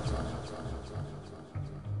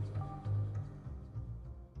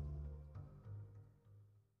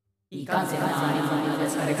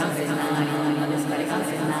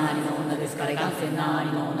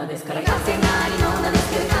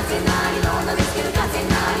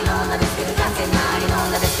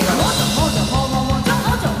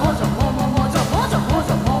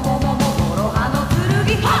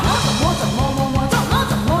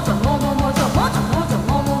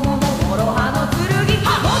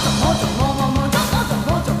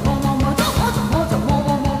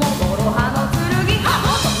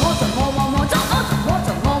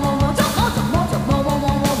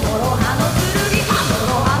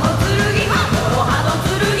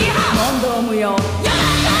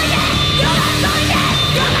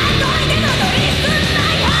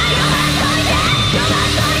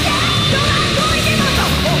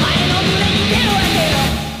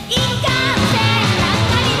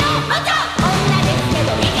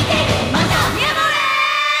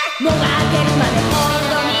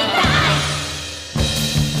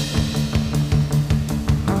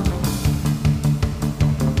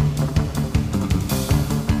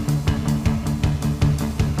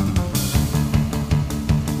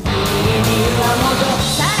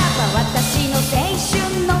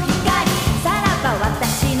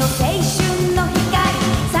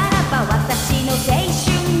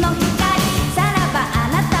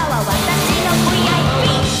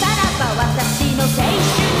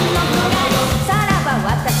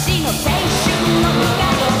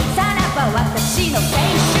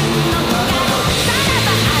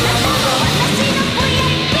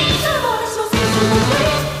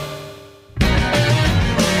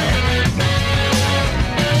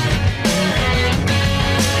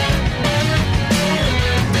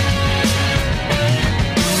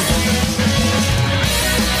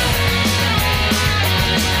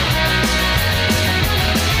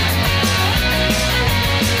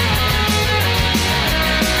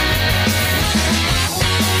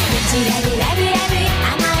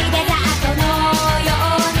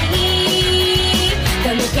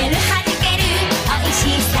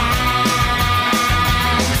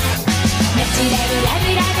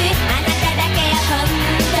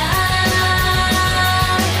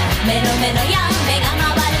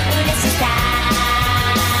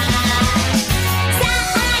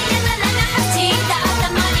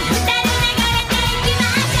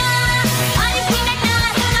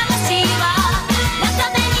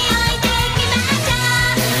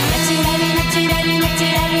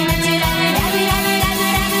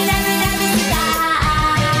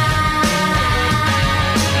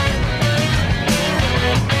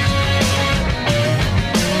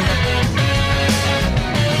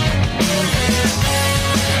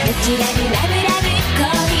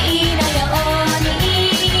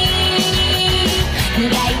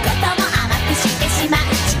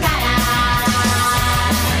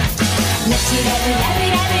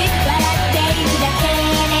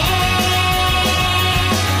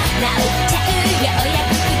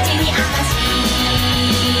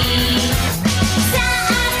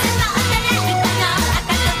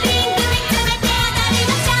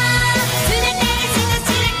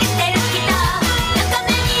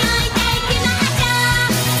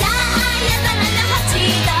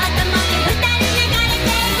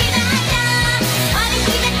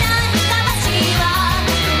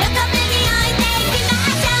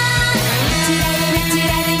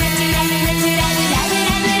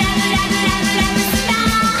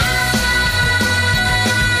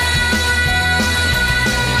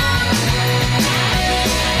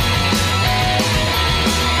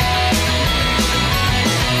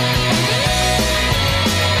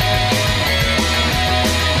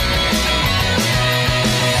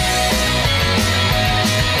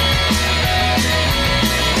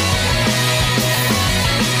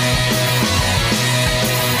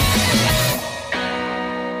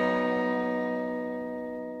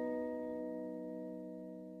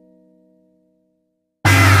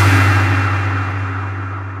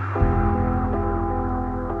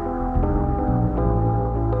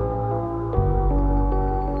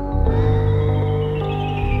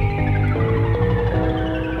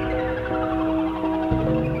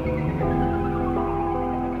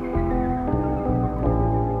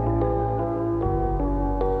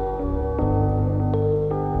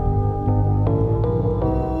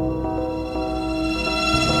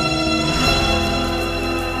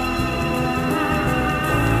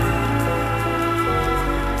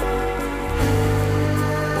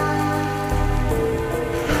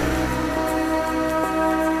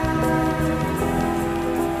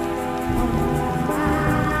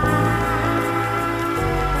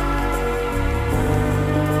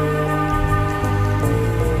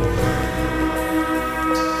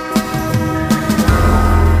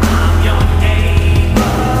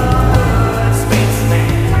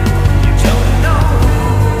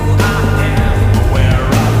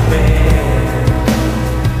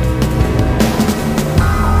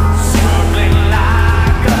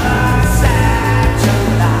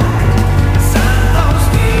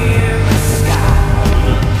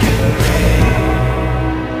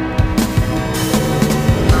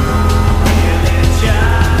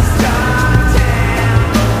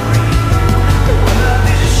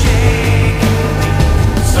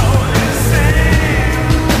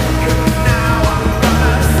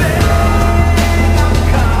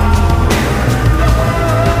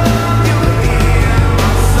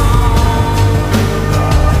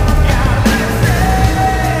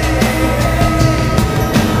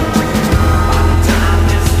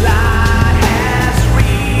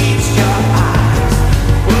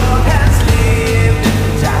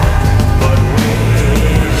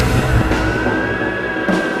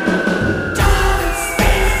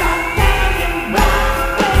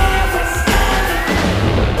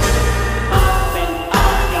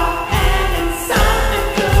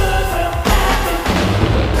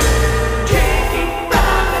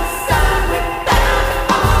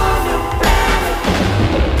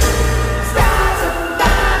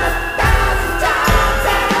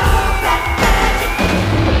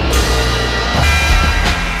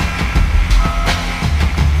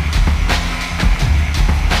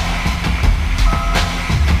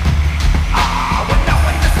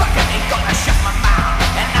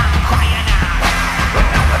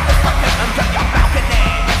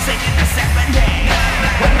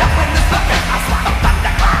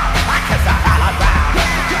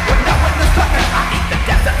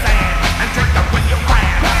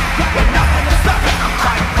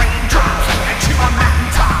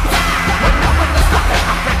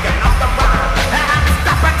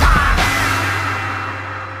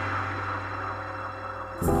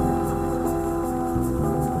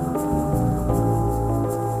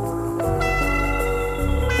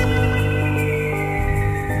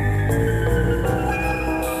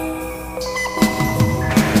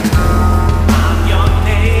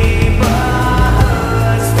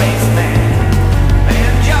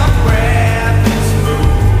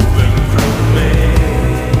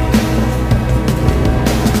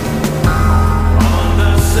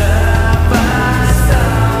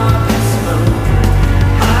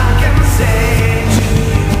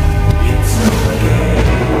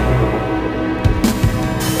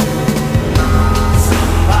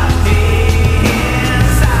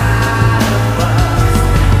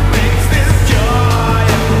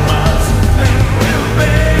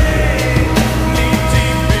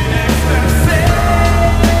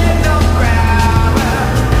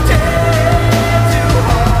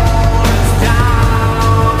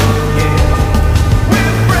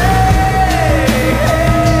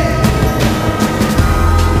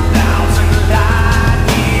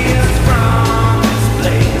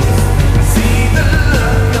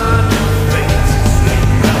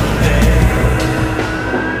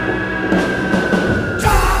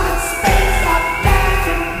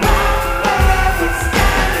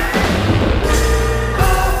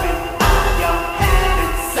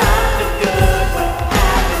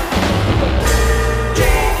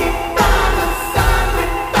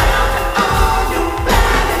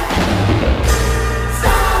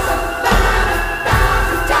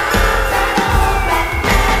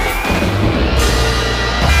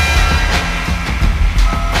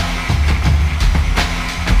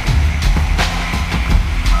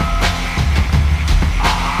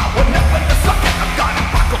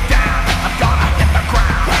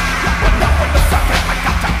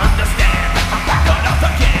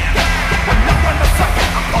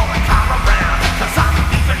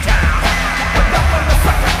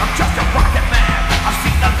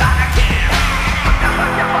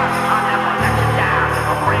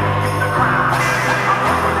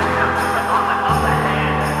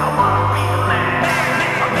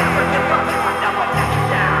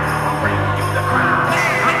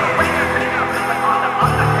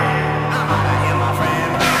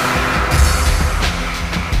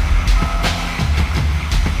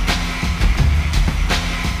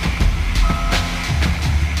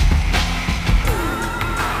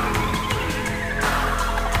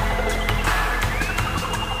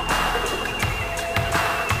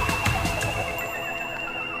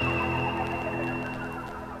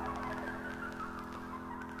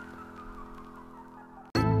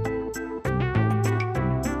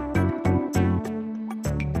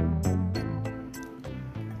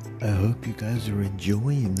 I hope you guys are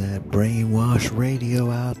enjoying that Brainwashed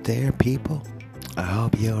radio out there, people. I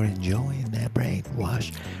hope you're enjoying that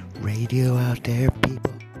Brainwashed radio out there,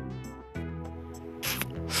 people.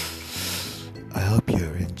 I hope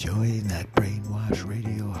you're enjoying that Brainwashed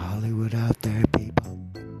radio Hollywood out there, people.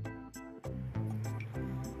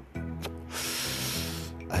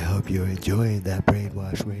 I hope you're enjoying that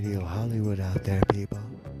Brainwashed radio Hollywood out there, people.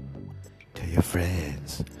 Tell your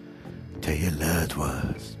friends, tell your loved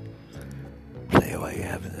ones. Play while you're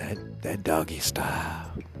having that doggy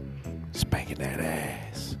style. Spanking that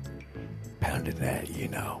ass. Pounding that,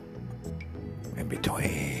 in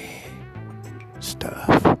between stuff.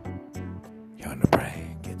 You're on the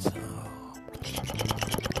brain, get some.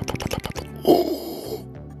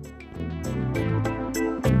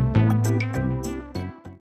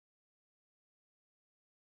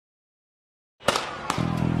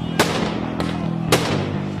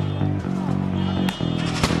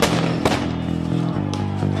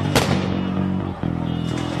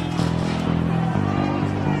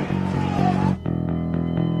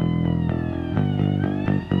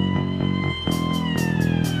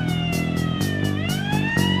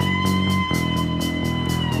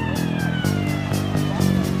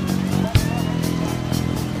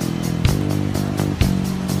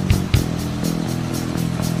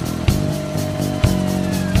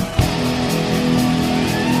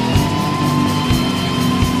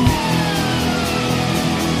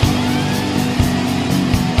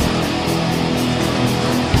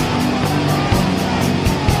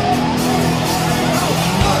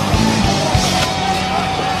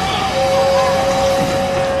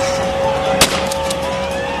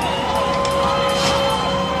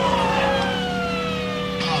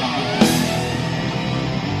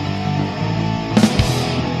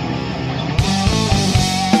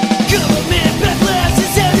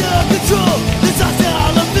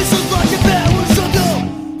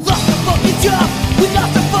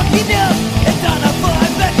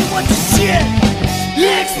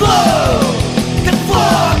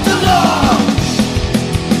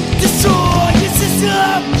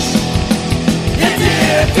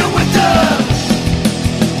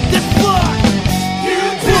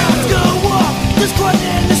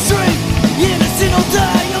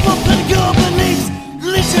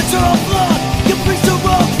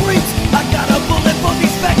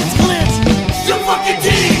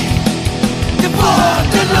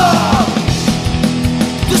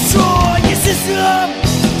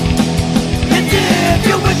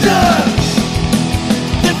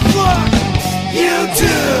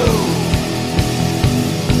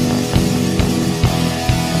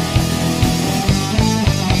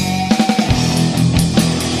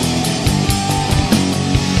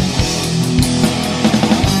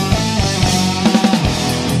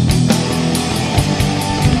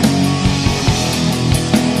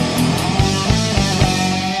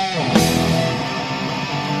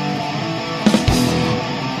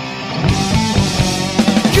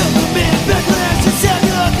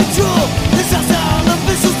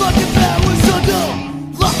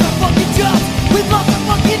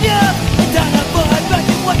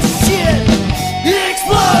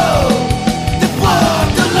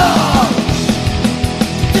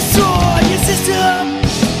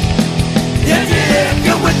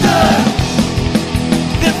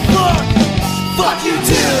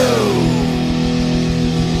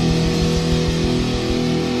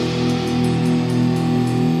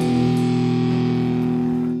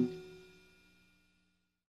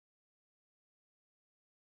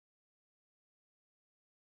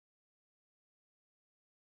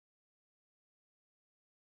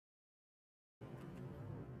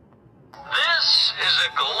 This is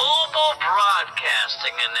a global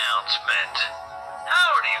broadcasting announcement.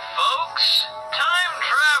 Howdy, folks.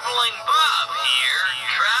 Time-traveling Bob here,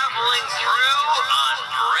 traveling through on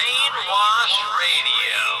Brainwash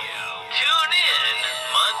Radio. Tune in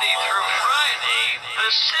Monday through Friday,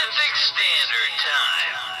 Pacific Standard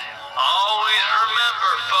Time. Always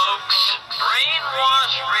remember, folks,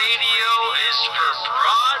 Brainwash Radio is for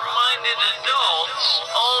broad-minded adults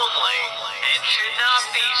only and should not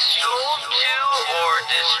be sold to or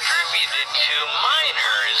distributed to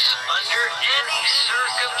minors under any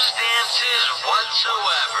circumstances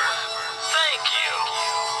whatsoever. Thank you.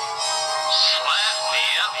 Slap me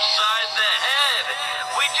upside the head.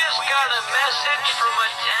 We just got a message from a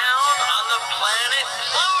town on the planet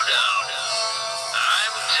Pluto.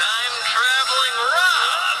 I'm time-traveling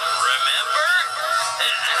Rob, remember?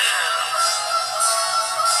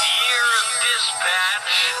 Year of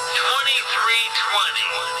dispatch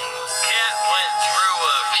 2320. Cat went through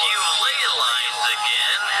a few ley lines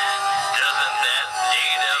again. Doesn't that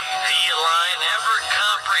date of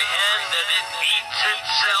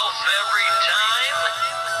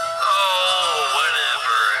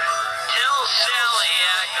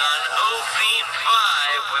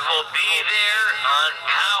will be there on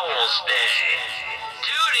Powell's Day.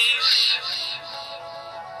 Duties.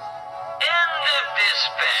 End of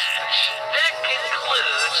dispatch. That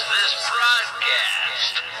concludes this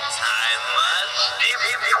broadcast. I must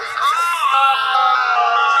depart.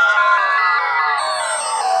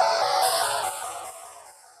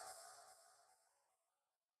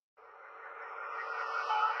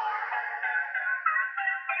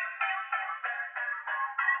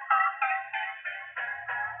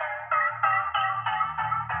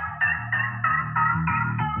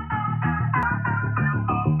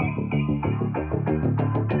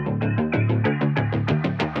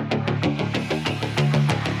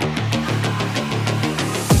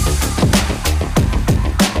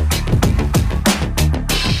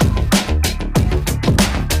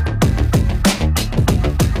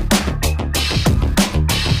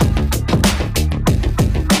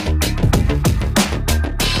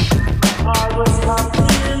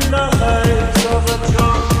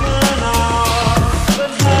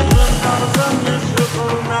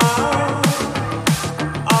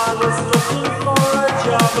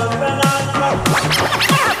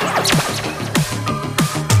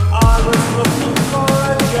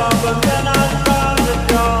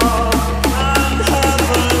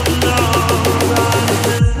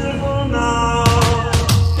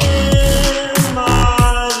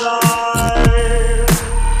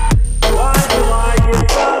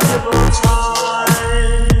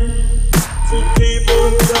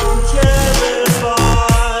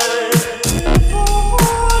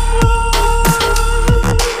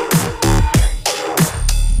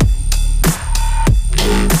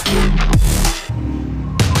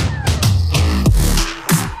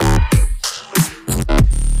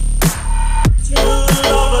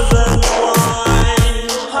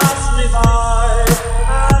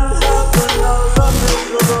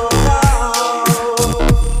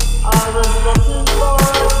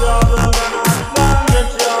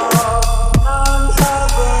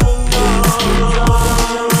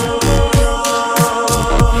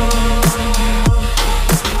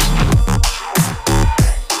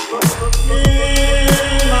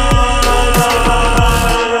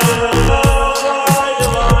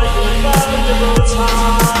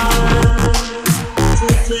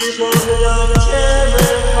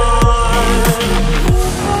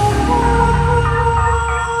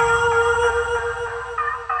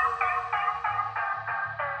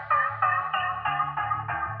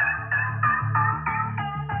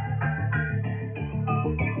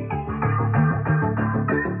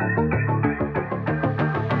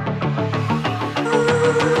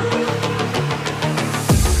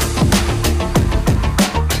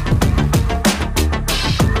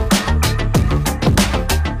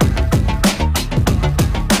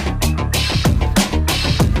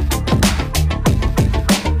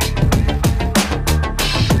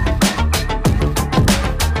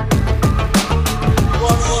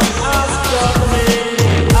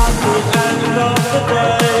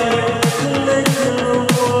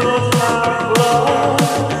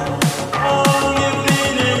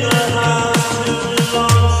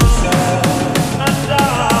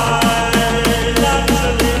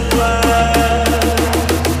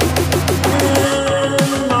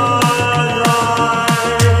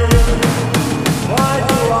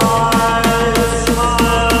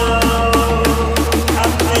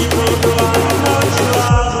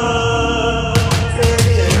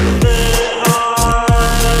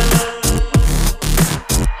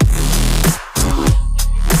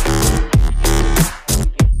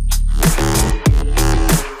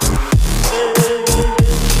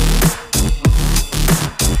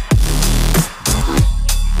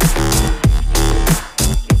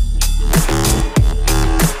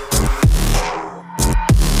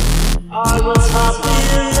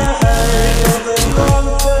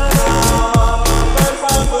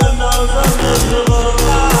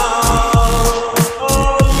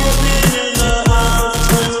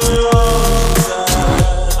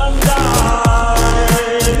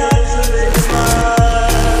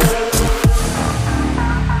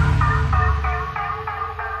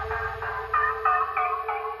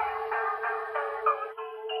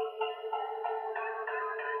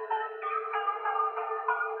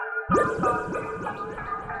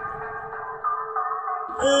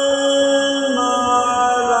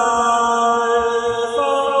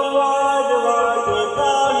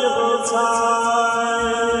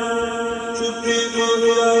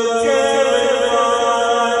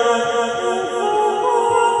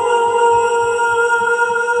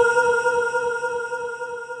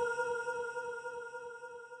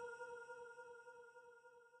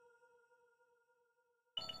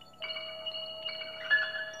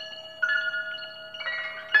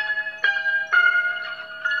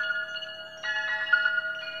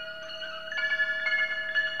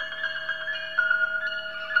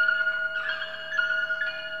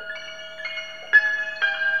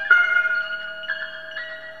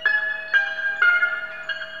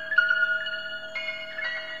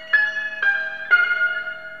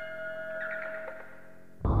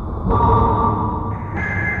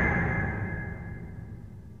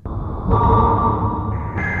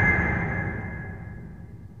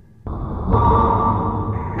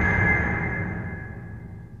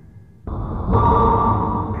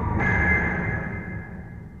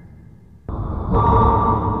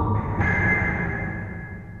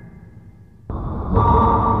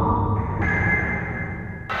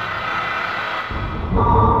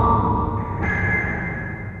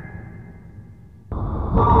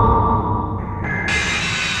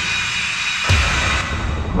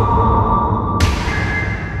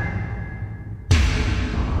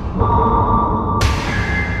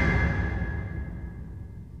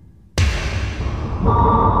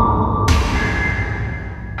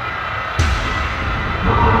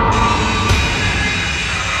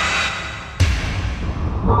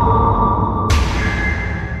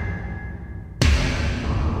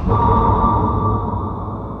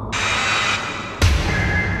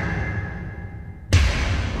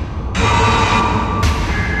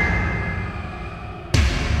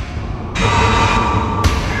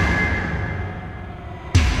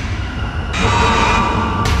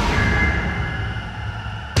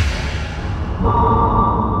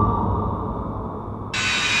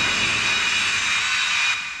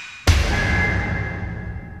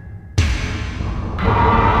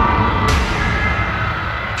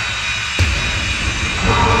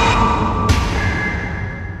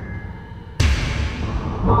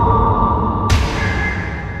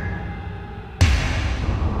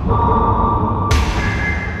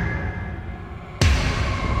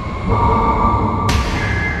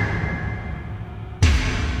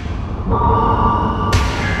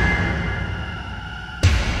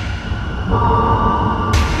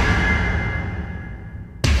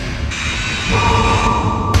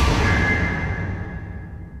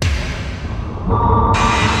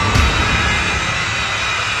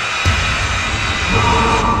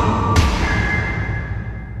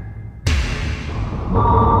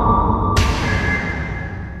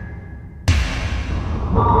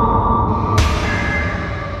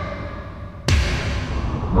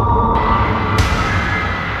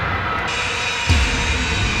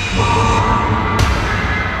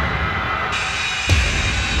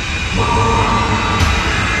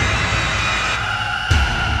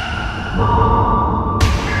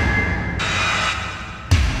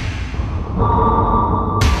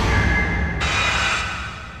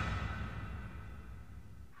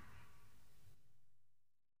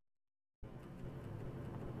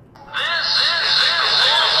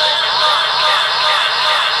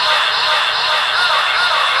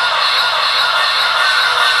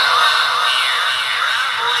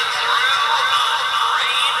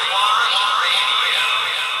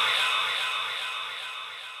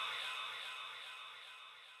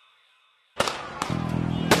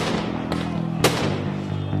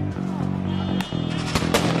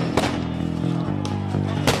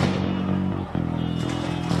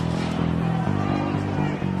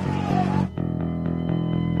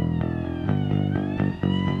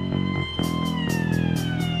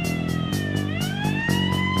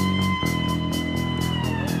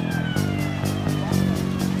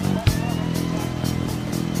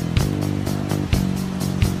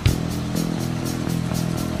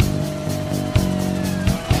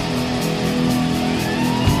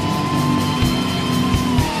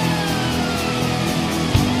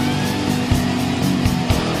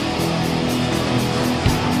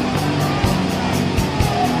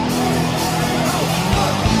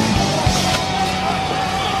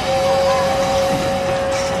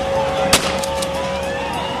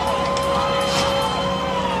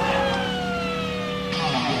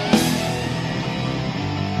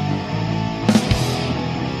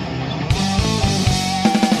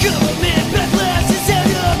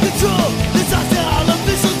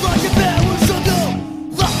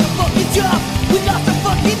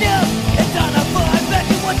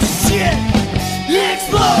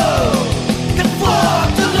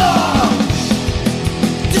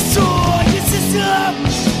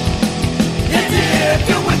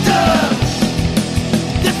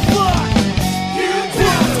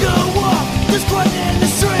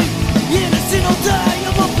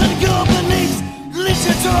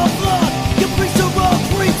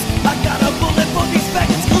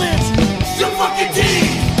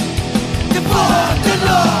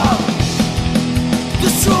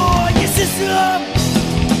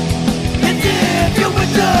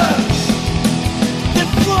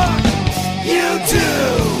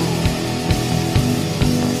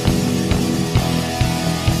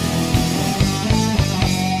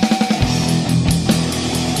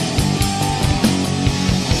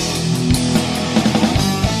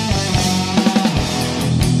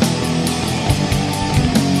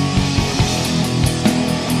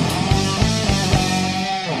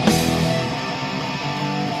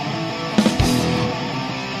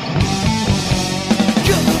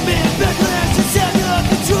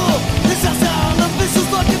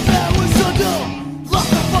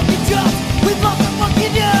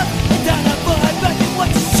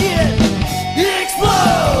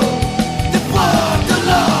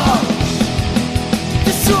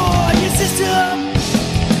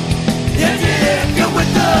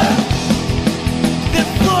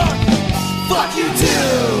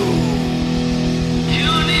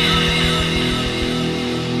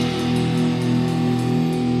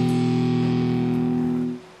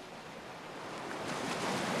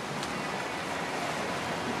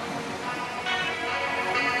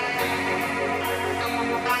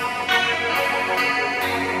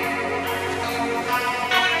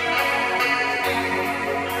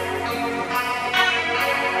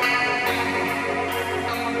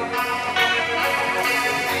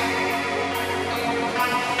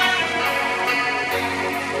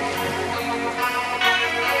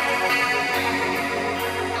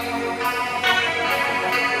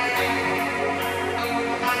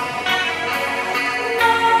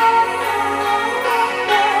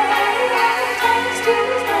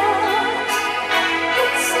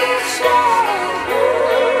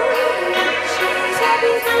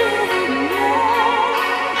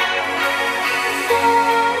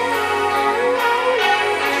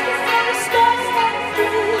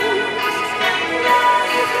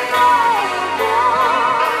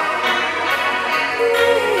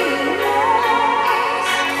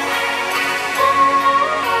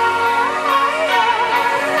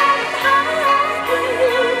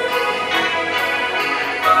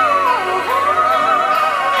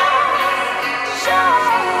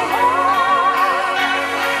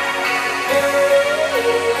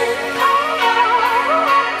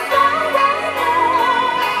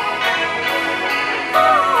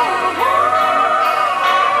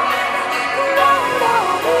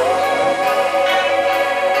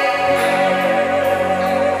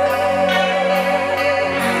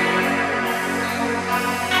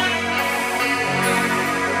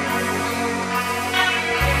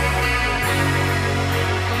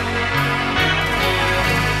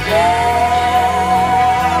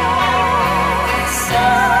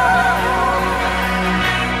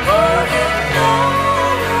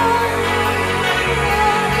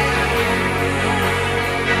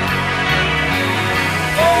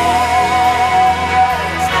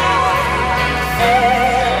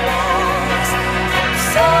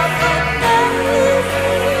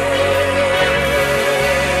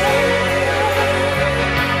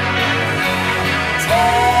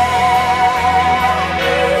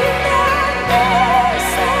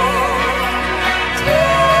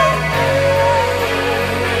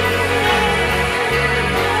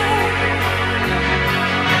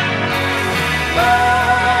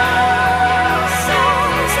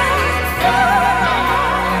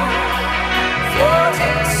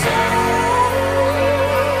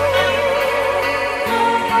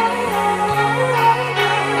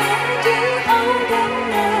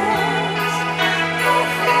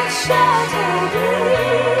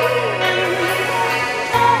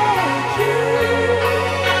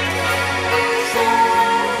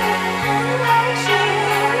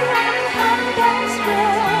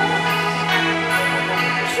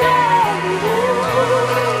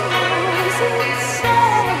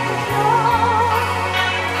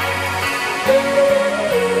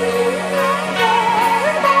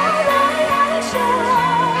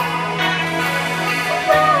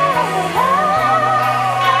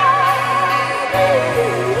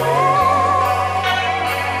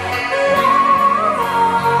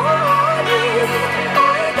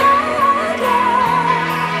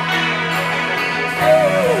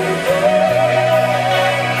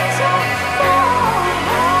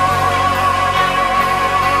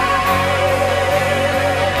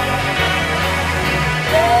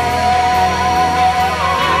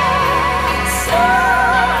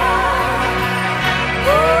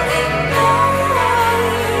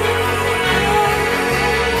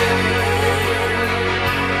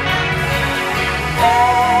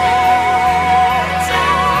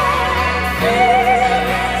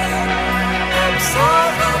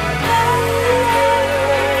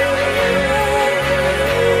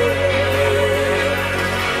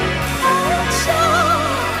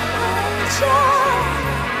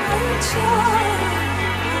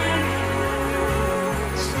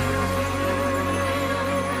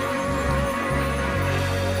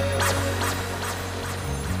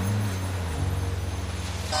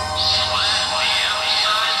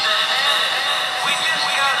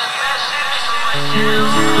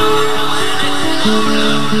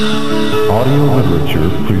 Audio Literature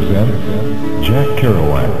presents Jack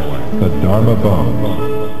Kerouac's The Dharma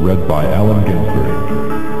Bones, read by Allen Ginsberg.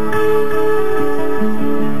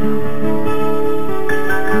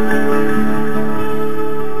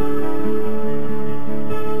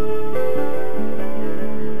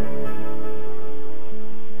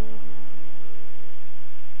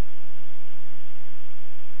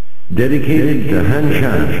 Dedicated to Han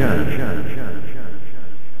Shan.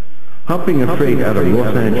 Hopping a freight out of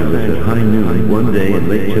Los Angeles at high noon one day in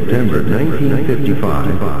late September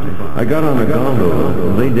 1955, I got on a gondola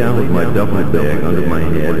and lay down with my duffel bag under my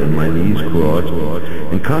head and my knees crossed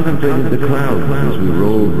and contemplated the clouds as we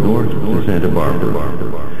rolled north to Santa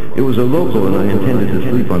Barbara. It was a local and I intended to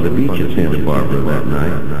sleep on the beach at Santa Barbara that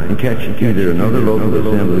night and catch either another local to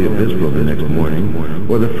San Luis Obispo the next morning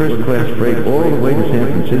or the first-class freight all the way to San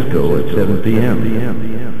Francisco at 7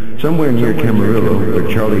 p.m. Somewhere near Camarillo,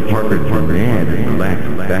 where Charlie Parker turned mad and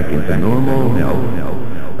relaxed back into normal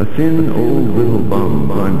health, a thin old little bum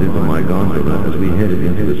climbed into my gondola as we headed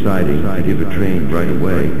into the siding to give a train right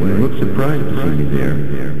away, and he looked surprised to see me there.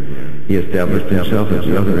 He established himself at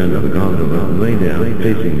the other end of the gondola and lay down,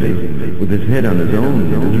 facing me, with his head on his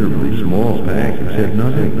own miserably small pack, and said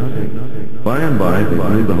nothing. By and by, they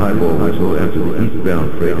blew the highball whistle after the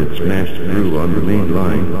eastbound freight had smashed through on the main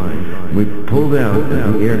line. We pulled out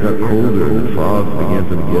as the air got colder and the fog began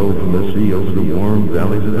to blow from the sea over the warm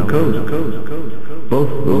valleys of the coast. Both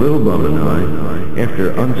the little bum and I,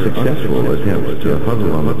 after unsuccessful attempts to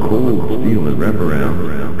huddle on the cold steel and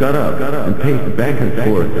wraparound, got up and paced back and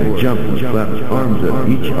forth and jumped and flapped arms at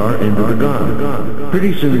each our end of the gun.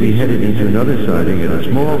 Pretty soon we headed into another siding at a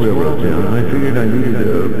small railroad town, and I figured I needed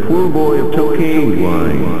a poor boy of Tokay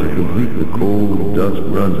wine to complete the cold dust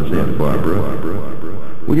run to Santa Barbara.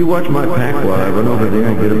 Will you watch my pack while I run over there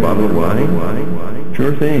and get a bottle of wine?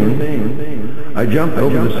 Sure thing. I jumped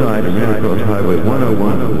over the side and ran across Highway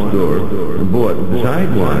 101 to the store and bought,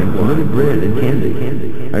 besides wine, a little bread and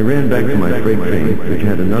candy. I ran back to my freight train, which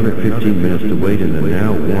had another 15 minutes to wait in the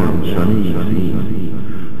now warm, sunny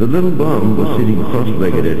scene. The little bum was sitting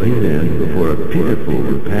cross-legged at his end before a pitiful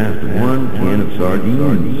repast of one can of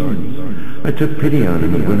sardines. I took pity on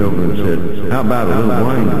him and went over and said, "How about a little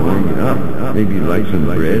wine to warm you up? Maybe you'd like some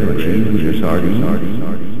bread and cheese with your sardines?"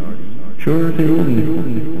 "Sure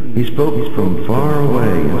thing." He spoke from far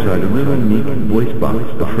away inside a little meek voice box,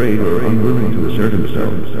 afraid or unwilling to assert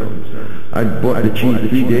himself. I'd bought the cheese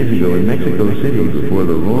 3 days ago in Mexico City before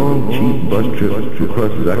the long, cheap bus trip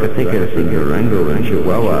across Zacatecas and Durango and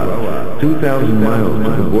Chihuahua, 2,000 miles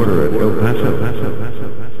to the border at El Paso.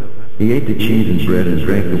 He ate the cheese and bread and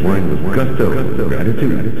drank the wine with gusto and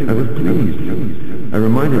gratitude. I was pleased. I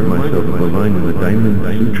reminded myself of a line in the Diamond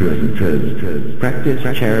Sutra that says, "Practice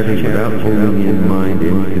charity without holding in mind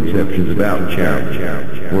any conceptions about charity."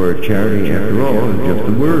 For charity, after all, is just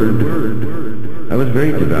a word. I was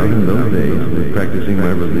very devout in those days, and practicing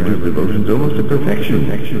my religious devotions almost to perfection.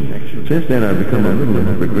 Since then, I've become a little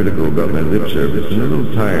hypocritical about my lip service and a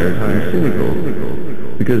little tired and cynical,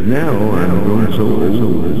 because now I'm grown so old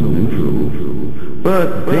and neutral.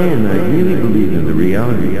 But then I really believe in the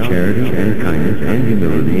reality of charity and kindness and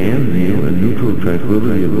humility and zeal and neutral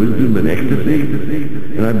tranquility and wisdom and ecstasy.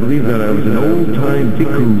 And I believe that I was an old-time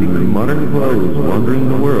bhikkhu in modern clothes wandering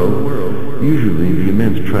the world, usually the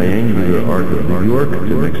immense triangular arc of New York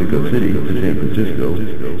to Mexico City to San Francisco,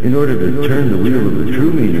 in order to turn the wheel of the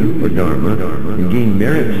true meaning, or Dharma, and gain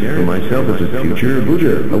merits for myself as a future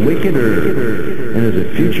Buddha, awakener, and as a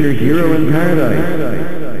future hero in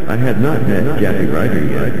paradise. I had not met Jackie Ryder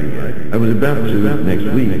yet. I was about to next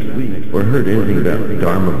week, or heard anything about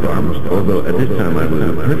Dharma Bums, although at this time I was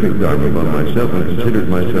a perfect Dharma Bum myself and considered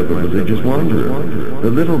myself a religious wanderer. The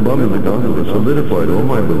little bum in the gondola solidified all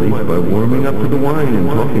my beliefs by warming up to the wine and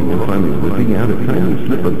talking and finally whipping out a tiny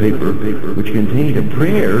slip of paper which contained a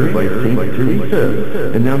prayer by St.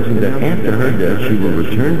 Teresa, announcing that after her death she will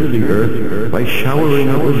return to the earth by showering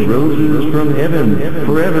us with roses from heaven,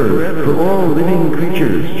 forever, for all living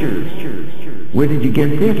creatures. "Where did you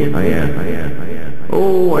get this?" I asked.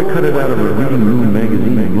 "Oh, I cut it out of a reading room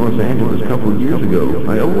magazine in Los Angeles a couple of years ago.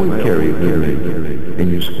 I always carry it with me." "And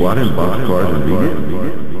you squat in boxcars and read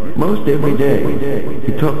it?" "Most every day."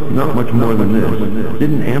 He talked not much more than this,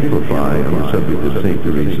 didn't amplify on the subject of St.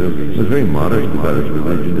 Teresa, was very modest about his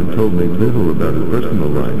religion, and told me little about his personal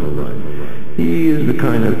life. He is the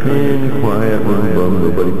kind of thin, quiet little bum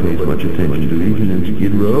nobody pays much attention to, even in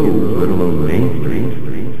Skid Row, let alone Main Street.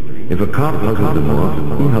 If a car hustled them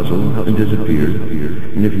off. He hustled and disappeared.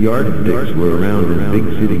 And if yardsticks were around in big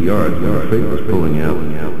city yards when the freight was pulling out,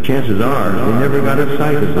 chances are they never got a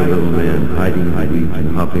sight of the little man hiding in the weeds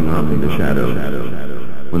and hopping off in the shadows.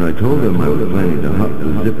 When I told him I was planning to hop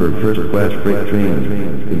the zipper first-class freight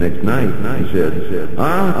train the next night, he said,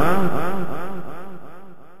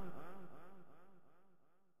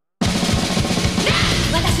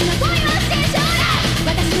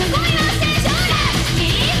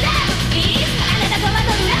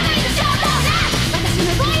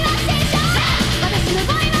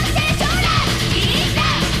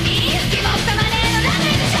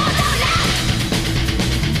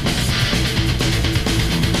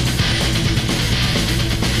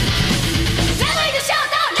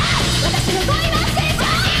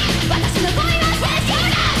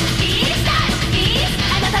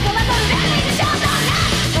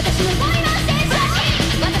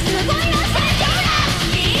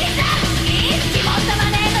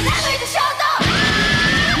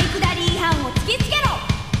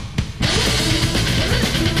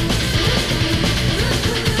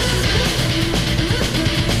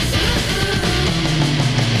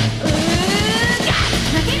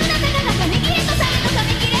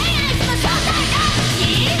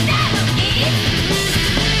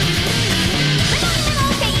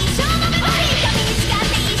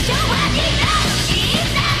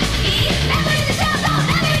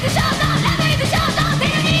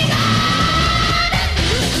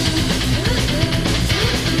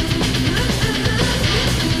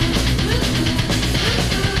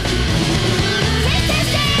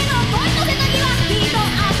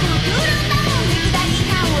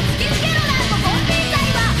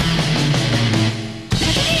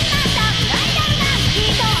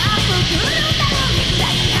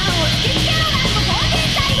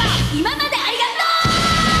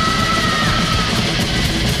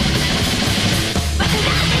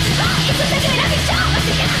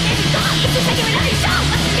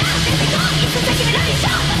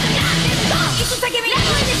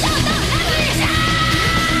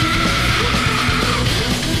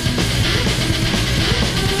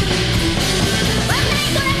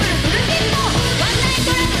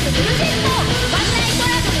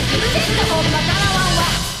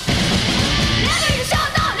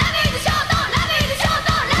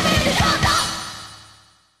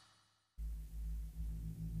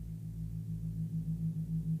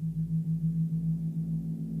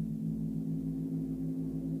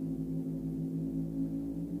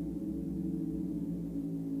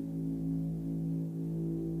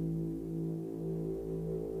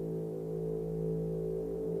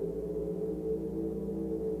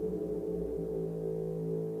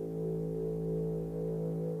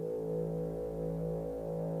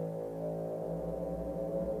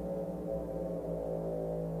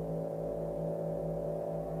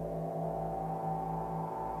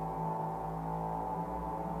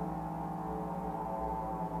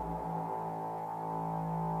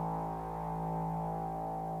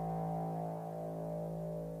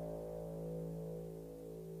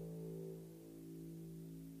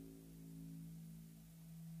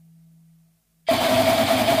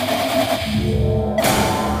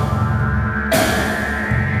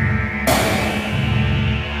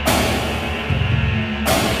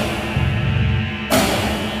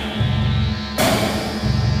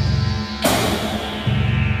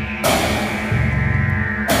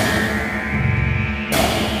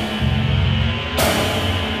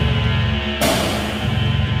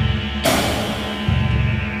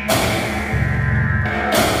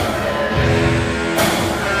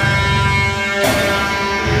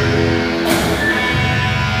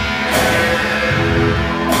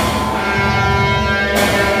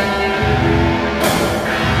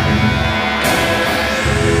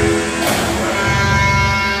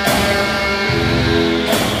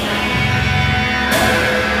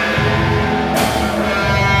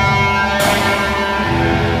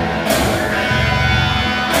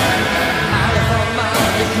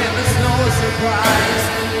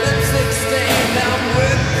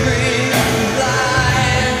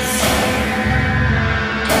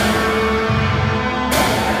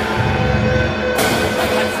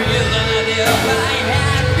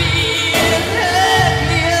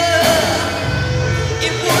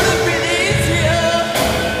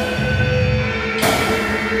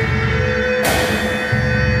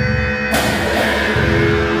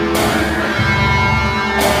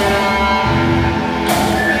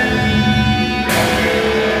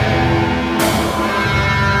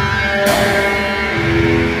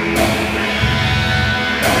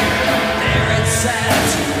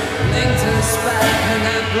 Linked to the spine and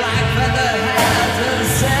that black feather has a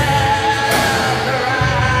sad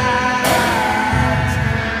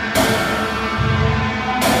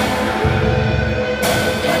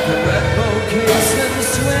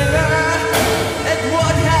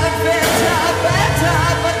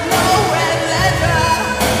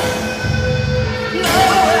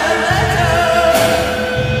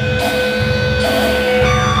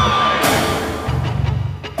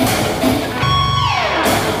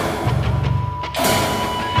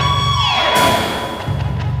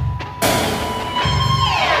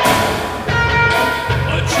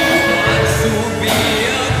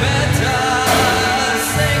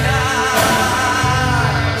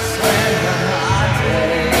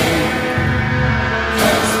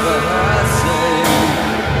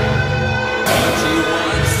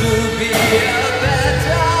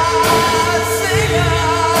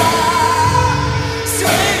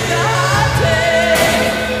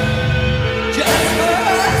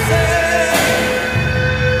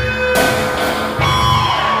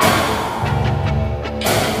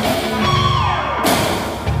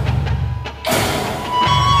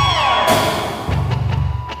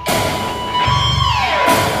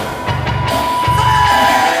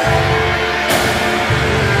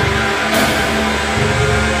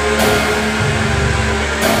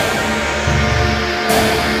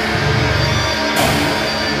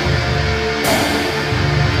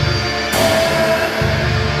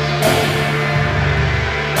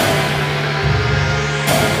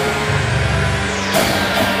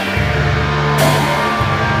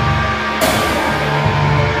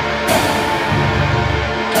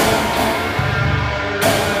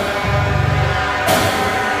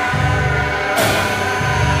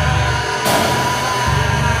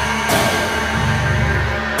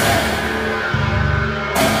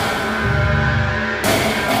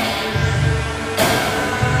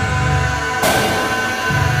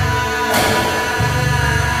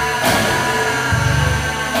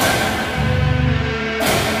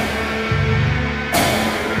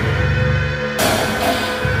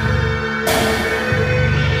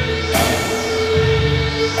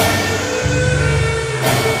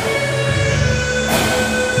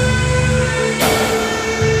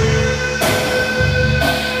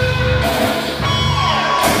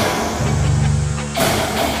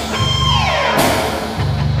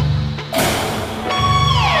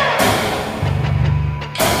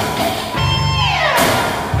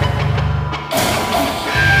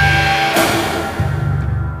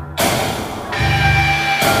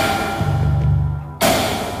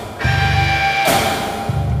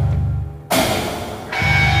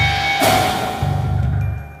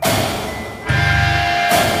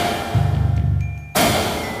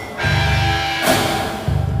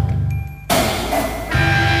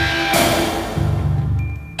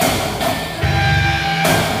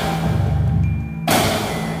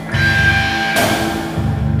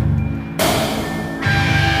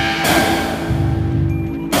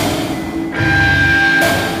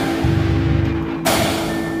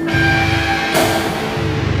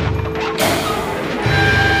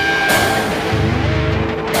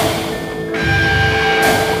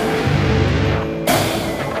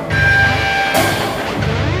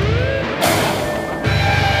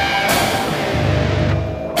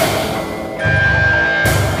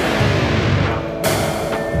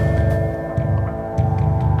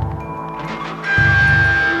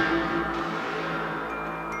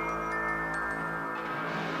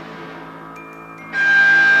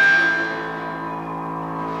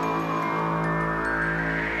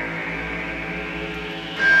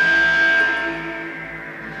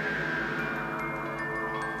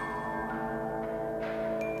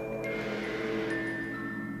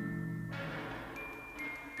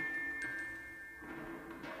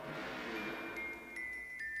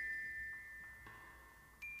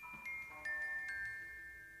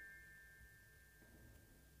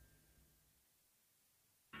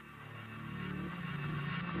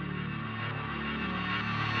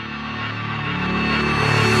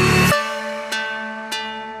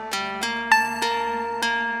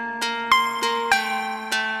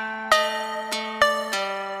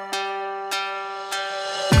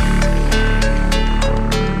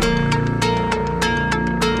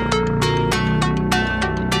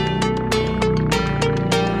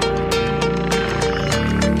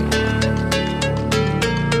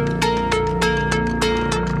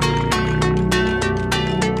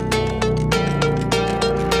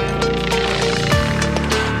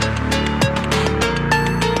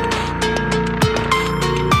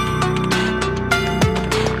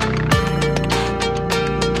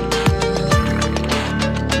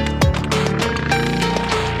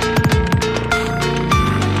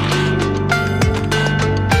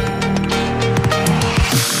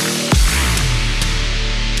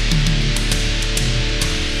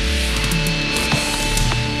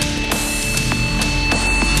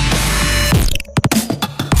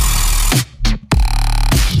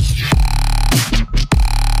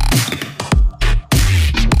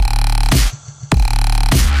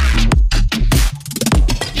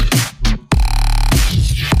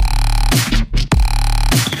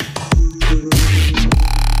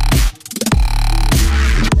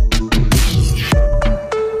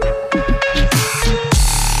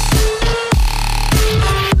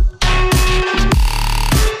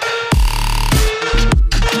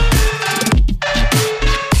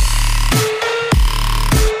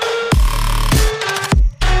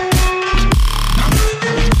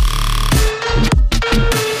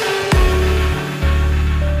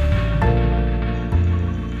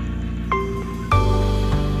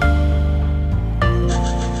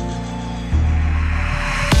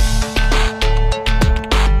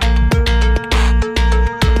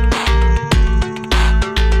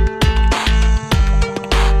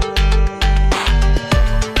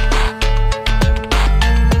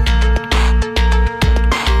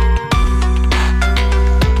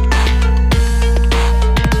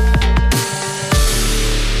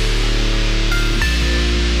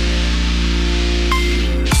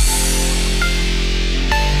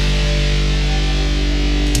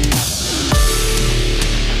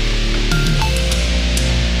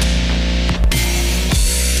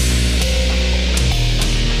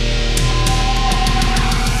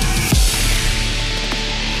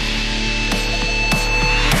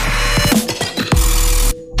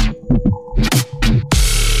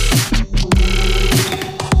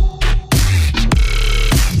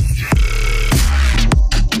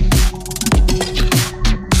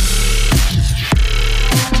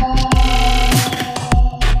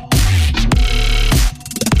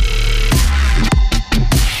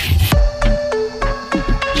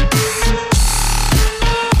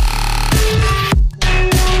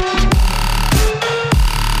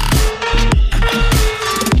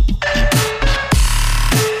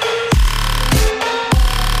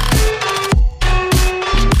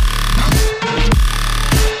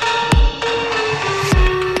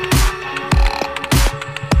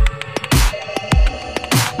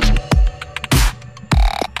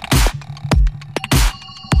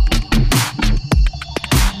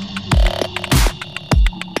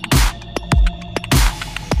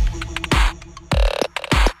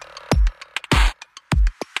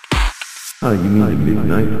You mean the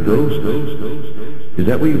Midnight Ghost? Is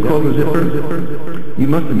that what you call the zipper? You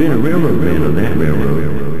must have been a railroad man on that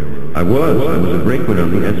railroad. I was a brakeman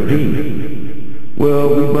on the SP. Well,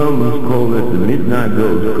 we bums call it the Midnight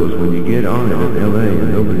Ghost because when you get on it at LA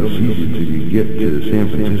and nobody sees you till you get to San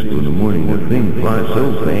Francisco in the morning, the thing flies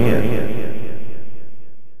so fast.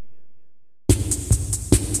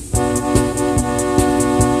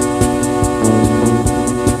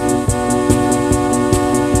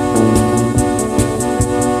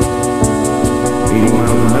 80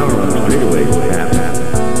 miles an hour on the straightaway, tap.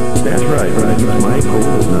 That's right, when I use my cold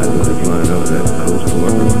night when they're flying over that coast to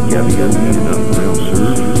work with Gabby and up around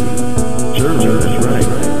Surf. That's right.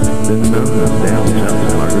 Then the mountains down south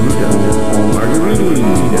of Margarita.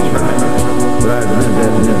 That's right. But I've lived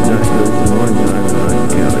that midnight goes the morning time and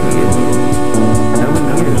I'm counting it. How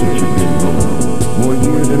many years have you been home? More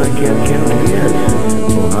years than I can count, yes.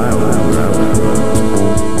 Ohio is where I was from.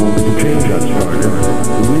 But the train got started.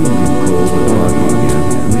 The wind grew cold and foggy again.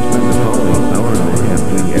 And we spent the following hour and a half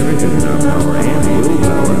doing everything in our power and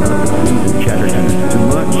willpower not to please and chatter too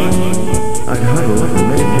much. I'd huddle and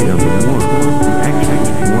meditate on the warmth, the actual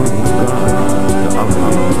warmth of God, the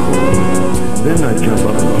opposite of cold. Then I'd jump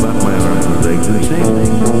up and flap my arms and legs and sing.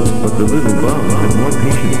 But the little bum had more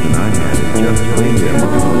patience than I had. It just played there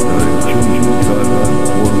most of the time, chewing his cud and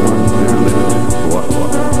forlorn clear lips. What?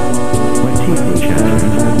 My teeth were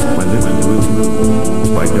chattering, my lips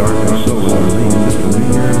blue. By darkness so was released the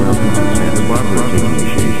familiar mountains of Santa Barbara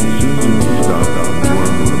taking shape, soon to be stopped on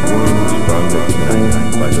warm when the warm starlit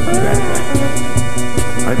night by the tracks.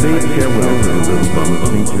 I bade farewell to the little bum of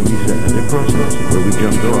St. Teresa at the crossroads, where we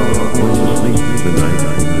jumped off, went to sleep the night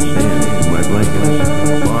in the sand in my blankets,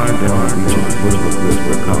 far down the beach at the foot of a cliff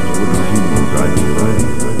where cops wouldn't see me riding away.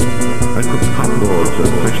 I cooked hot logs of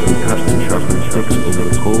freshly cut and sharpened sticks over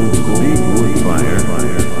the cold, big wood fire,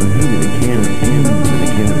 and heated a can of beans and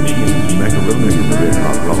a can of cheese, macaroni in the red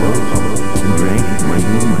hot hollows, and drank my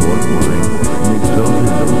newborn wine, and exulted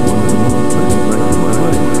in one of the most pleasant nights of my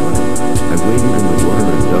life. I waited in the water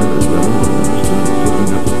and dug the well and stood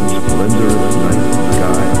looking up at the splendorous night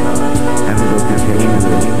sky, having no occasion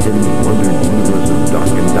to hidden wondered universe of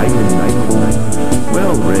dark and diamond night.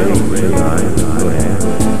 Well, Ray, said I, go ahead.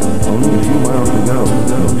 Only a few miles to go.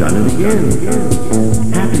 I've done it again.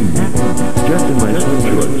 Happy, just in my swim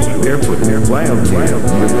shorts, barefoot, wild tail,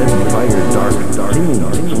 the red fire, dark, singing,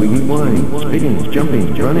 swinging wine, spitting, jumping,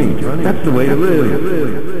 running. That's the way to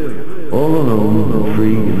live. All alone,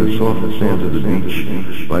 free in the soft sands of the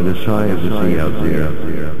beach, by the sigh of the sea out there,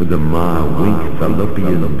 with the wink,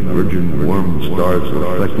 fallopian, virgin warm stars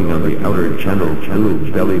reflecting on the outer channel,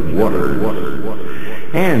 blue-bellied water.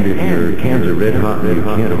 And if your cans are red hot and you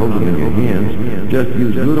can't hold them in your hands, just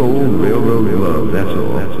use good old railroad gloves, that's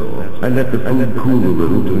all. I let the food cool a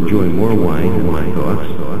little to enjoy more wine and my thoughts.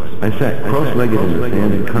 I sat cross-legged in the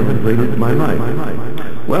sand and contemplated my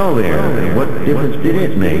life. Well there, what difference did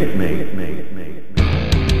it make?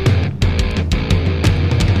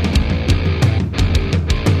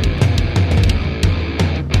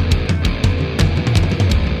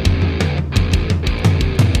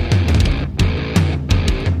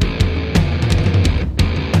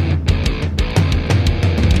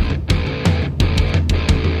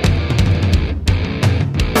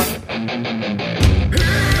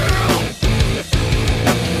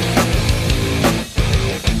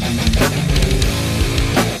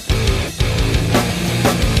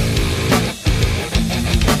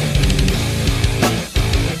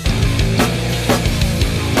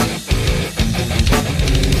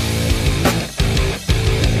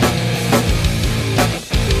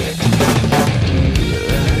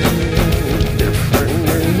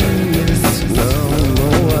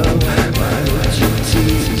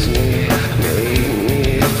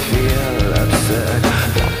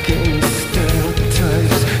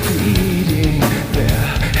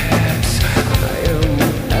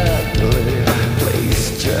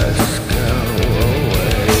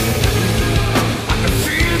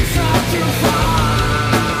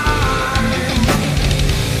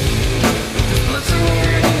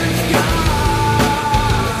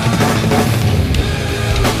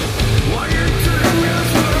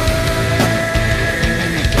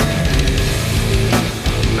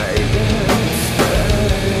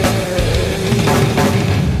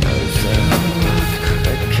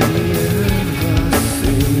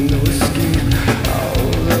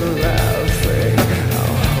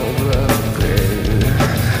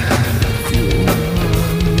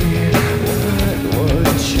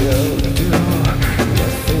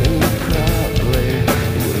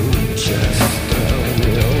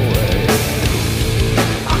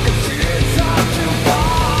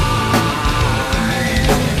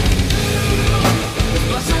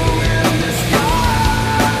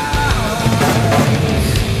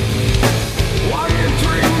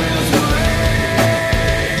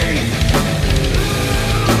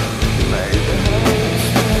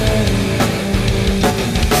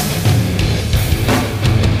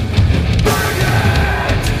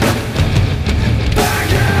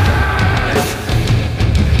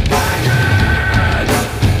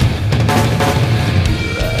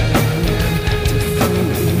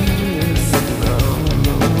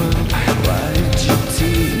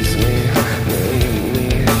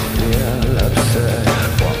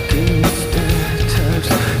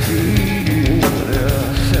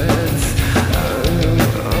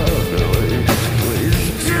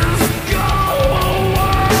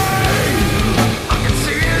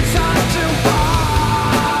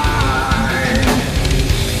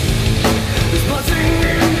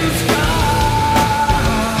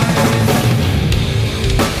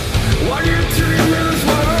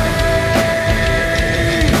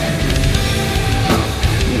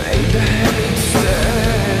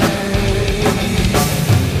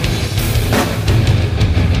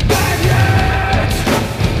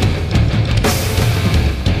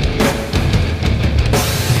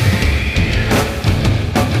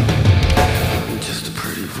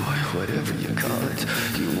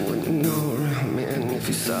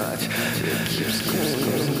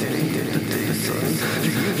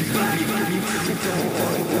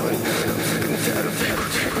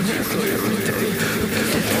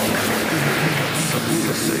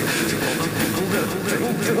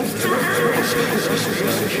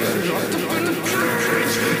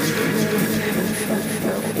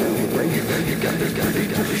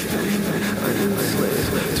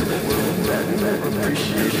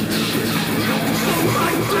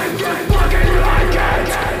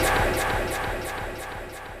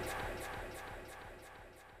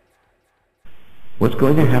 What's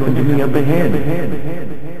going to happen to me up ahead?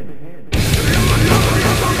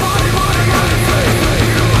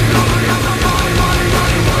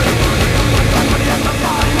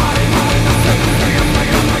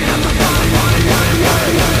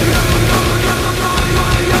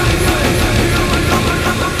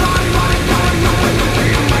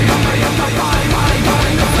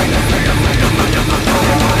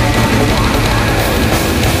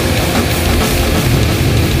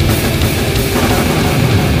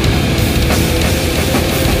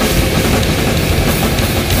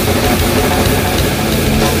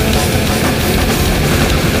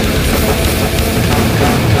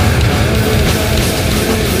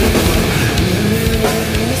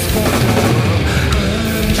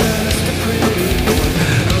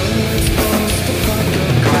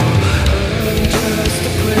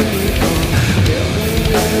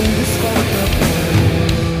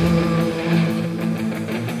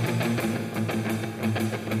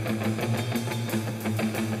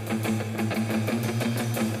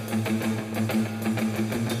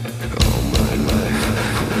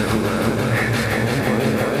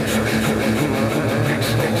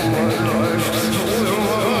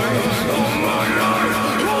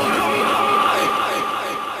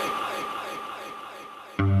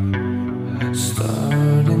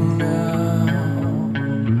 Starting now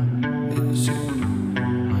is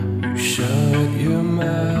you shut your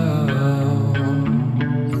mouth.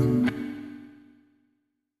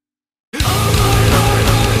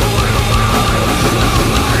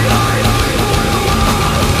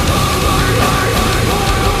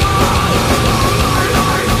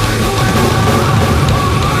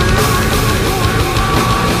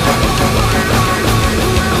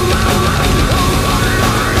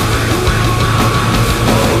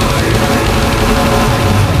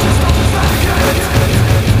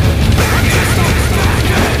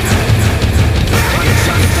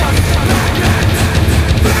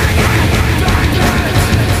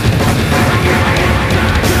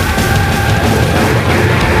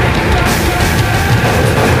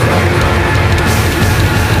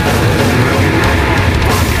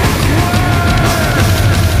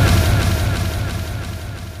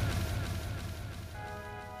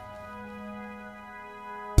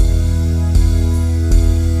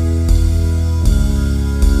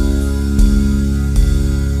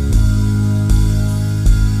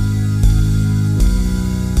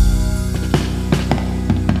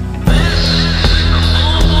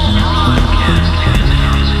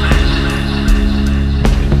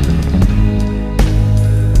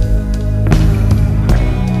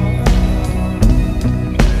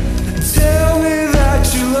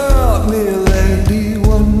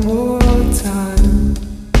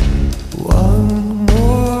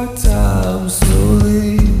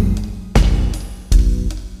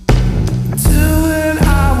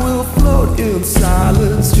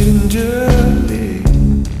 Silence gingerly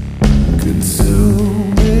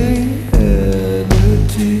consuming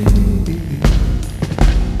energy.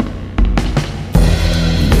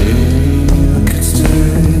 Maybe you could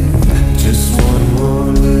stay just one more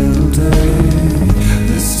little day.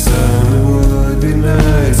 This time it would be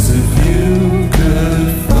nice if you could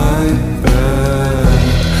fight back.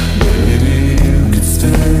 Maybe you could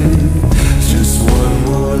stay just one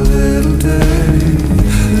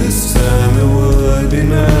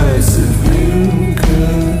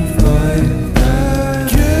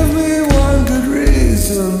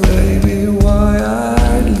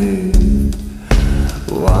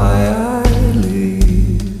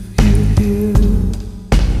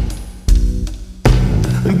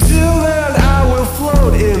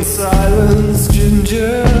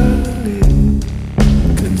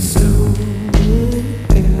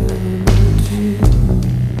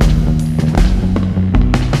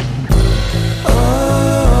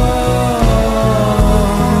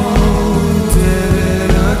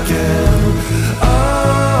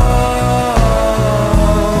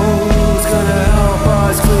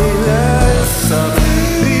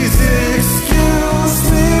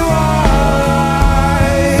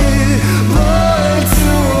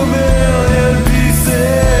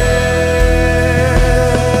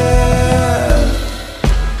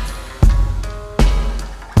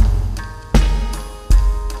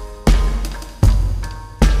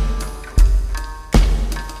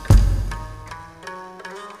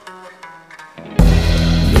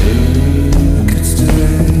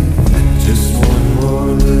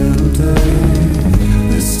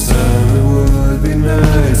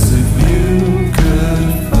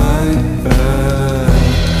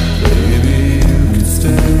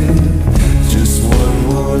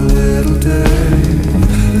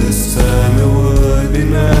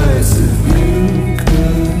as if you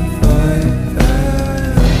could find that.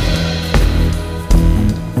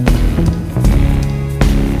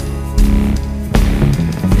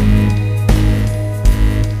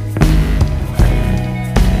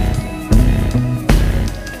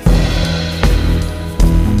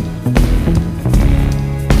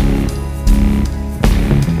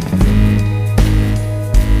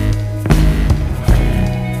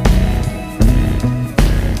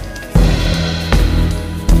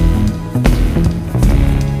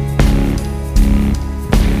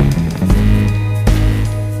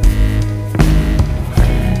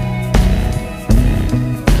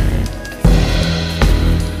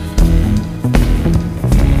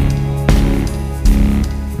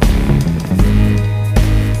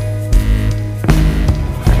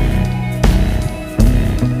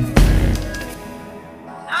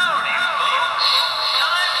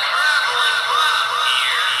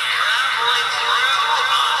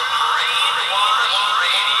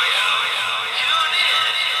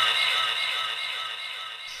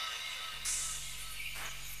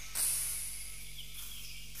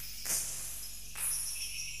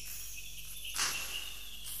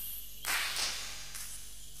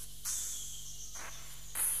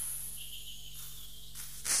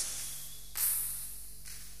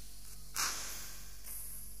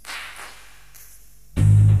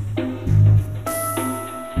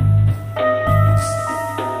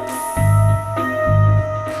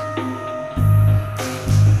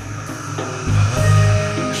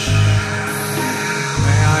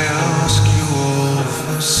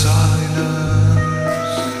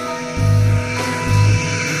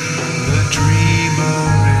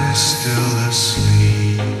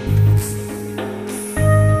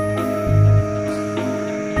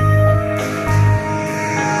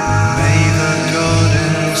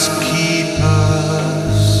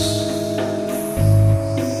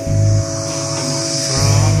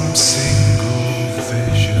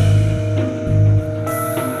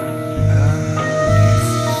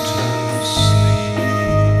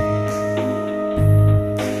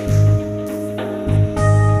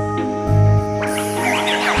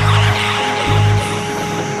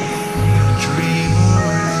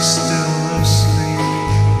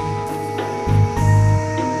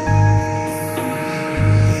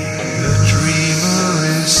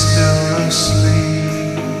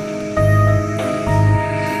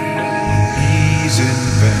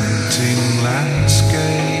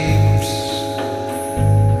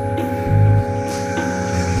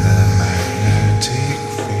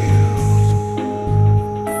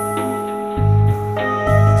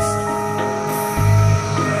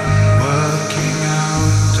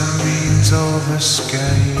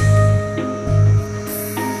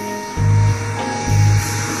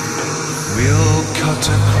 cut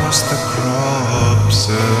across the crop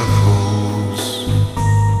circles.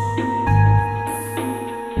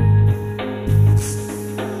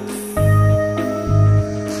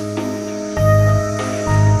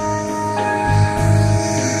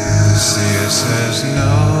 The seer says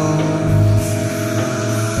no,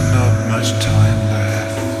 not much time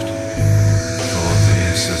left for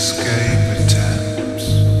these escape attempts.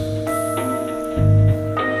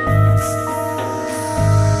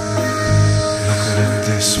 Look at it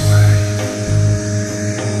this way,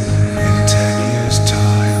 in 10 years'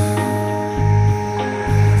 time,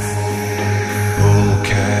 who'll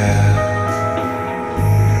care,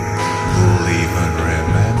 who'll even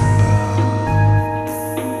remember?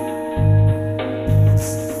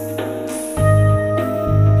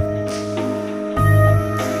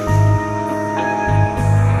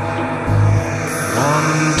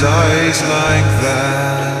 One dies like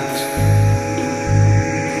that,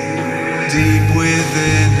 deep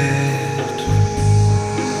within it,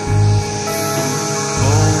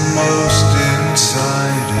 almost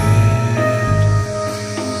inside it.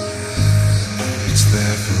 It's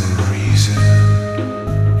there for a reason.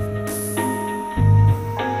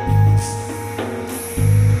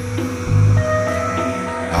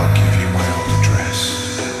 I'll give you my old address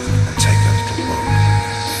and take a little book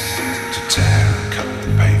to tear and cut the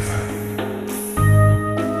paper.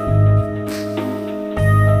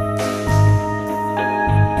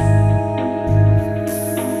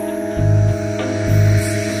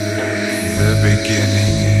 The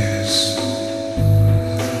beginning is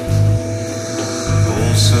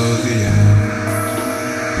also the end.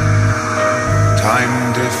 Time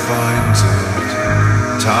defines it,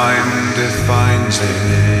 time defines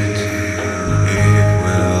it, it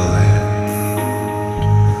will end.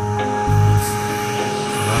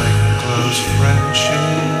 Like close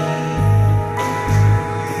friendship,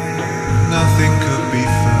 nothing could be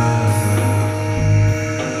further.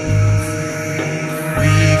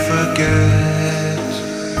 forget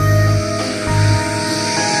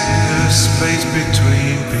the space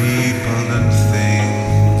between people and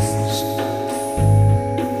things.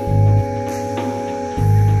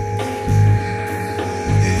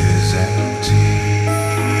 Is empty.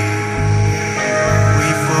 We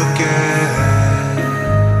forget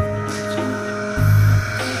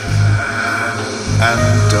and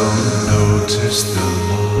don't notice the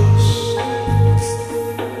loss.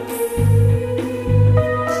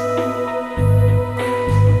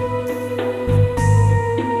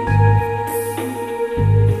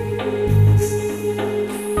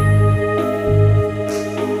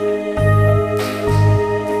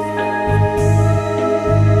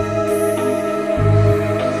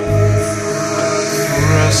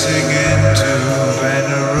 Crossing into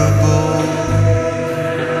venerable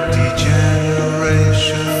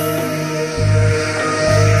degeneration,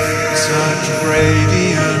 such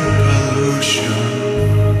radiant pollution.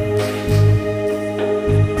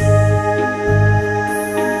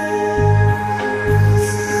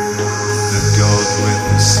 The god with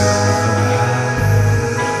the silver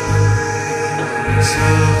hand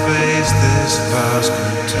surveys this vast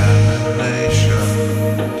contamination.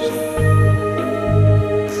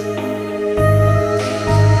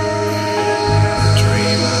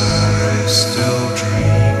 Still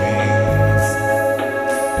dreaming.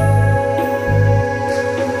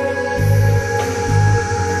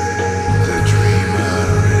 The dreamer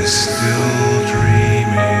is still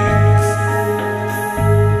dreaming.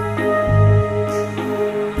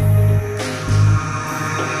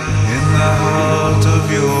 In the heart of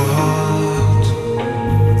your heart,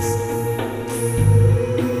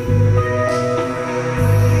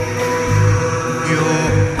 your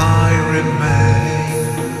eye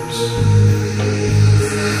remains.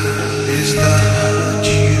 Is the hurt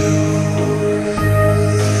you?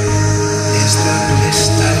 Is the bliss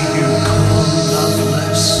that you call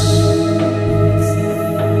loveless?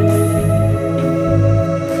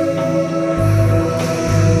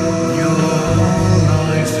 Your whole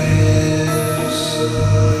life is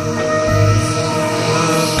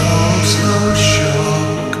a cold snow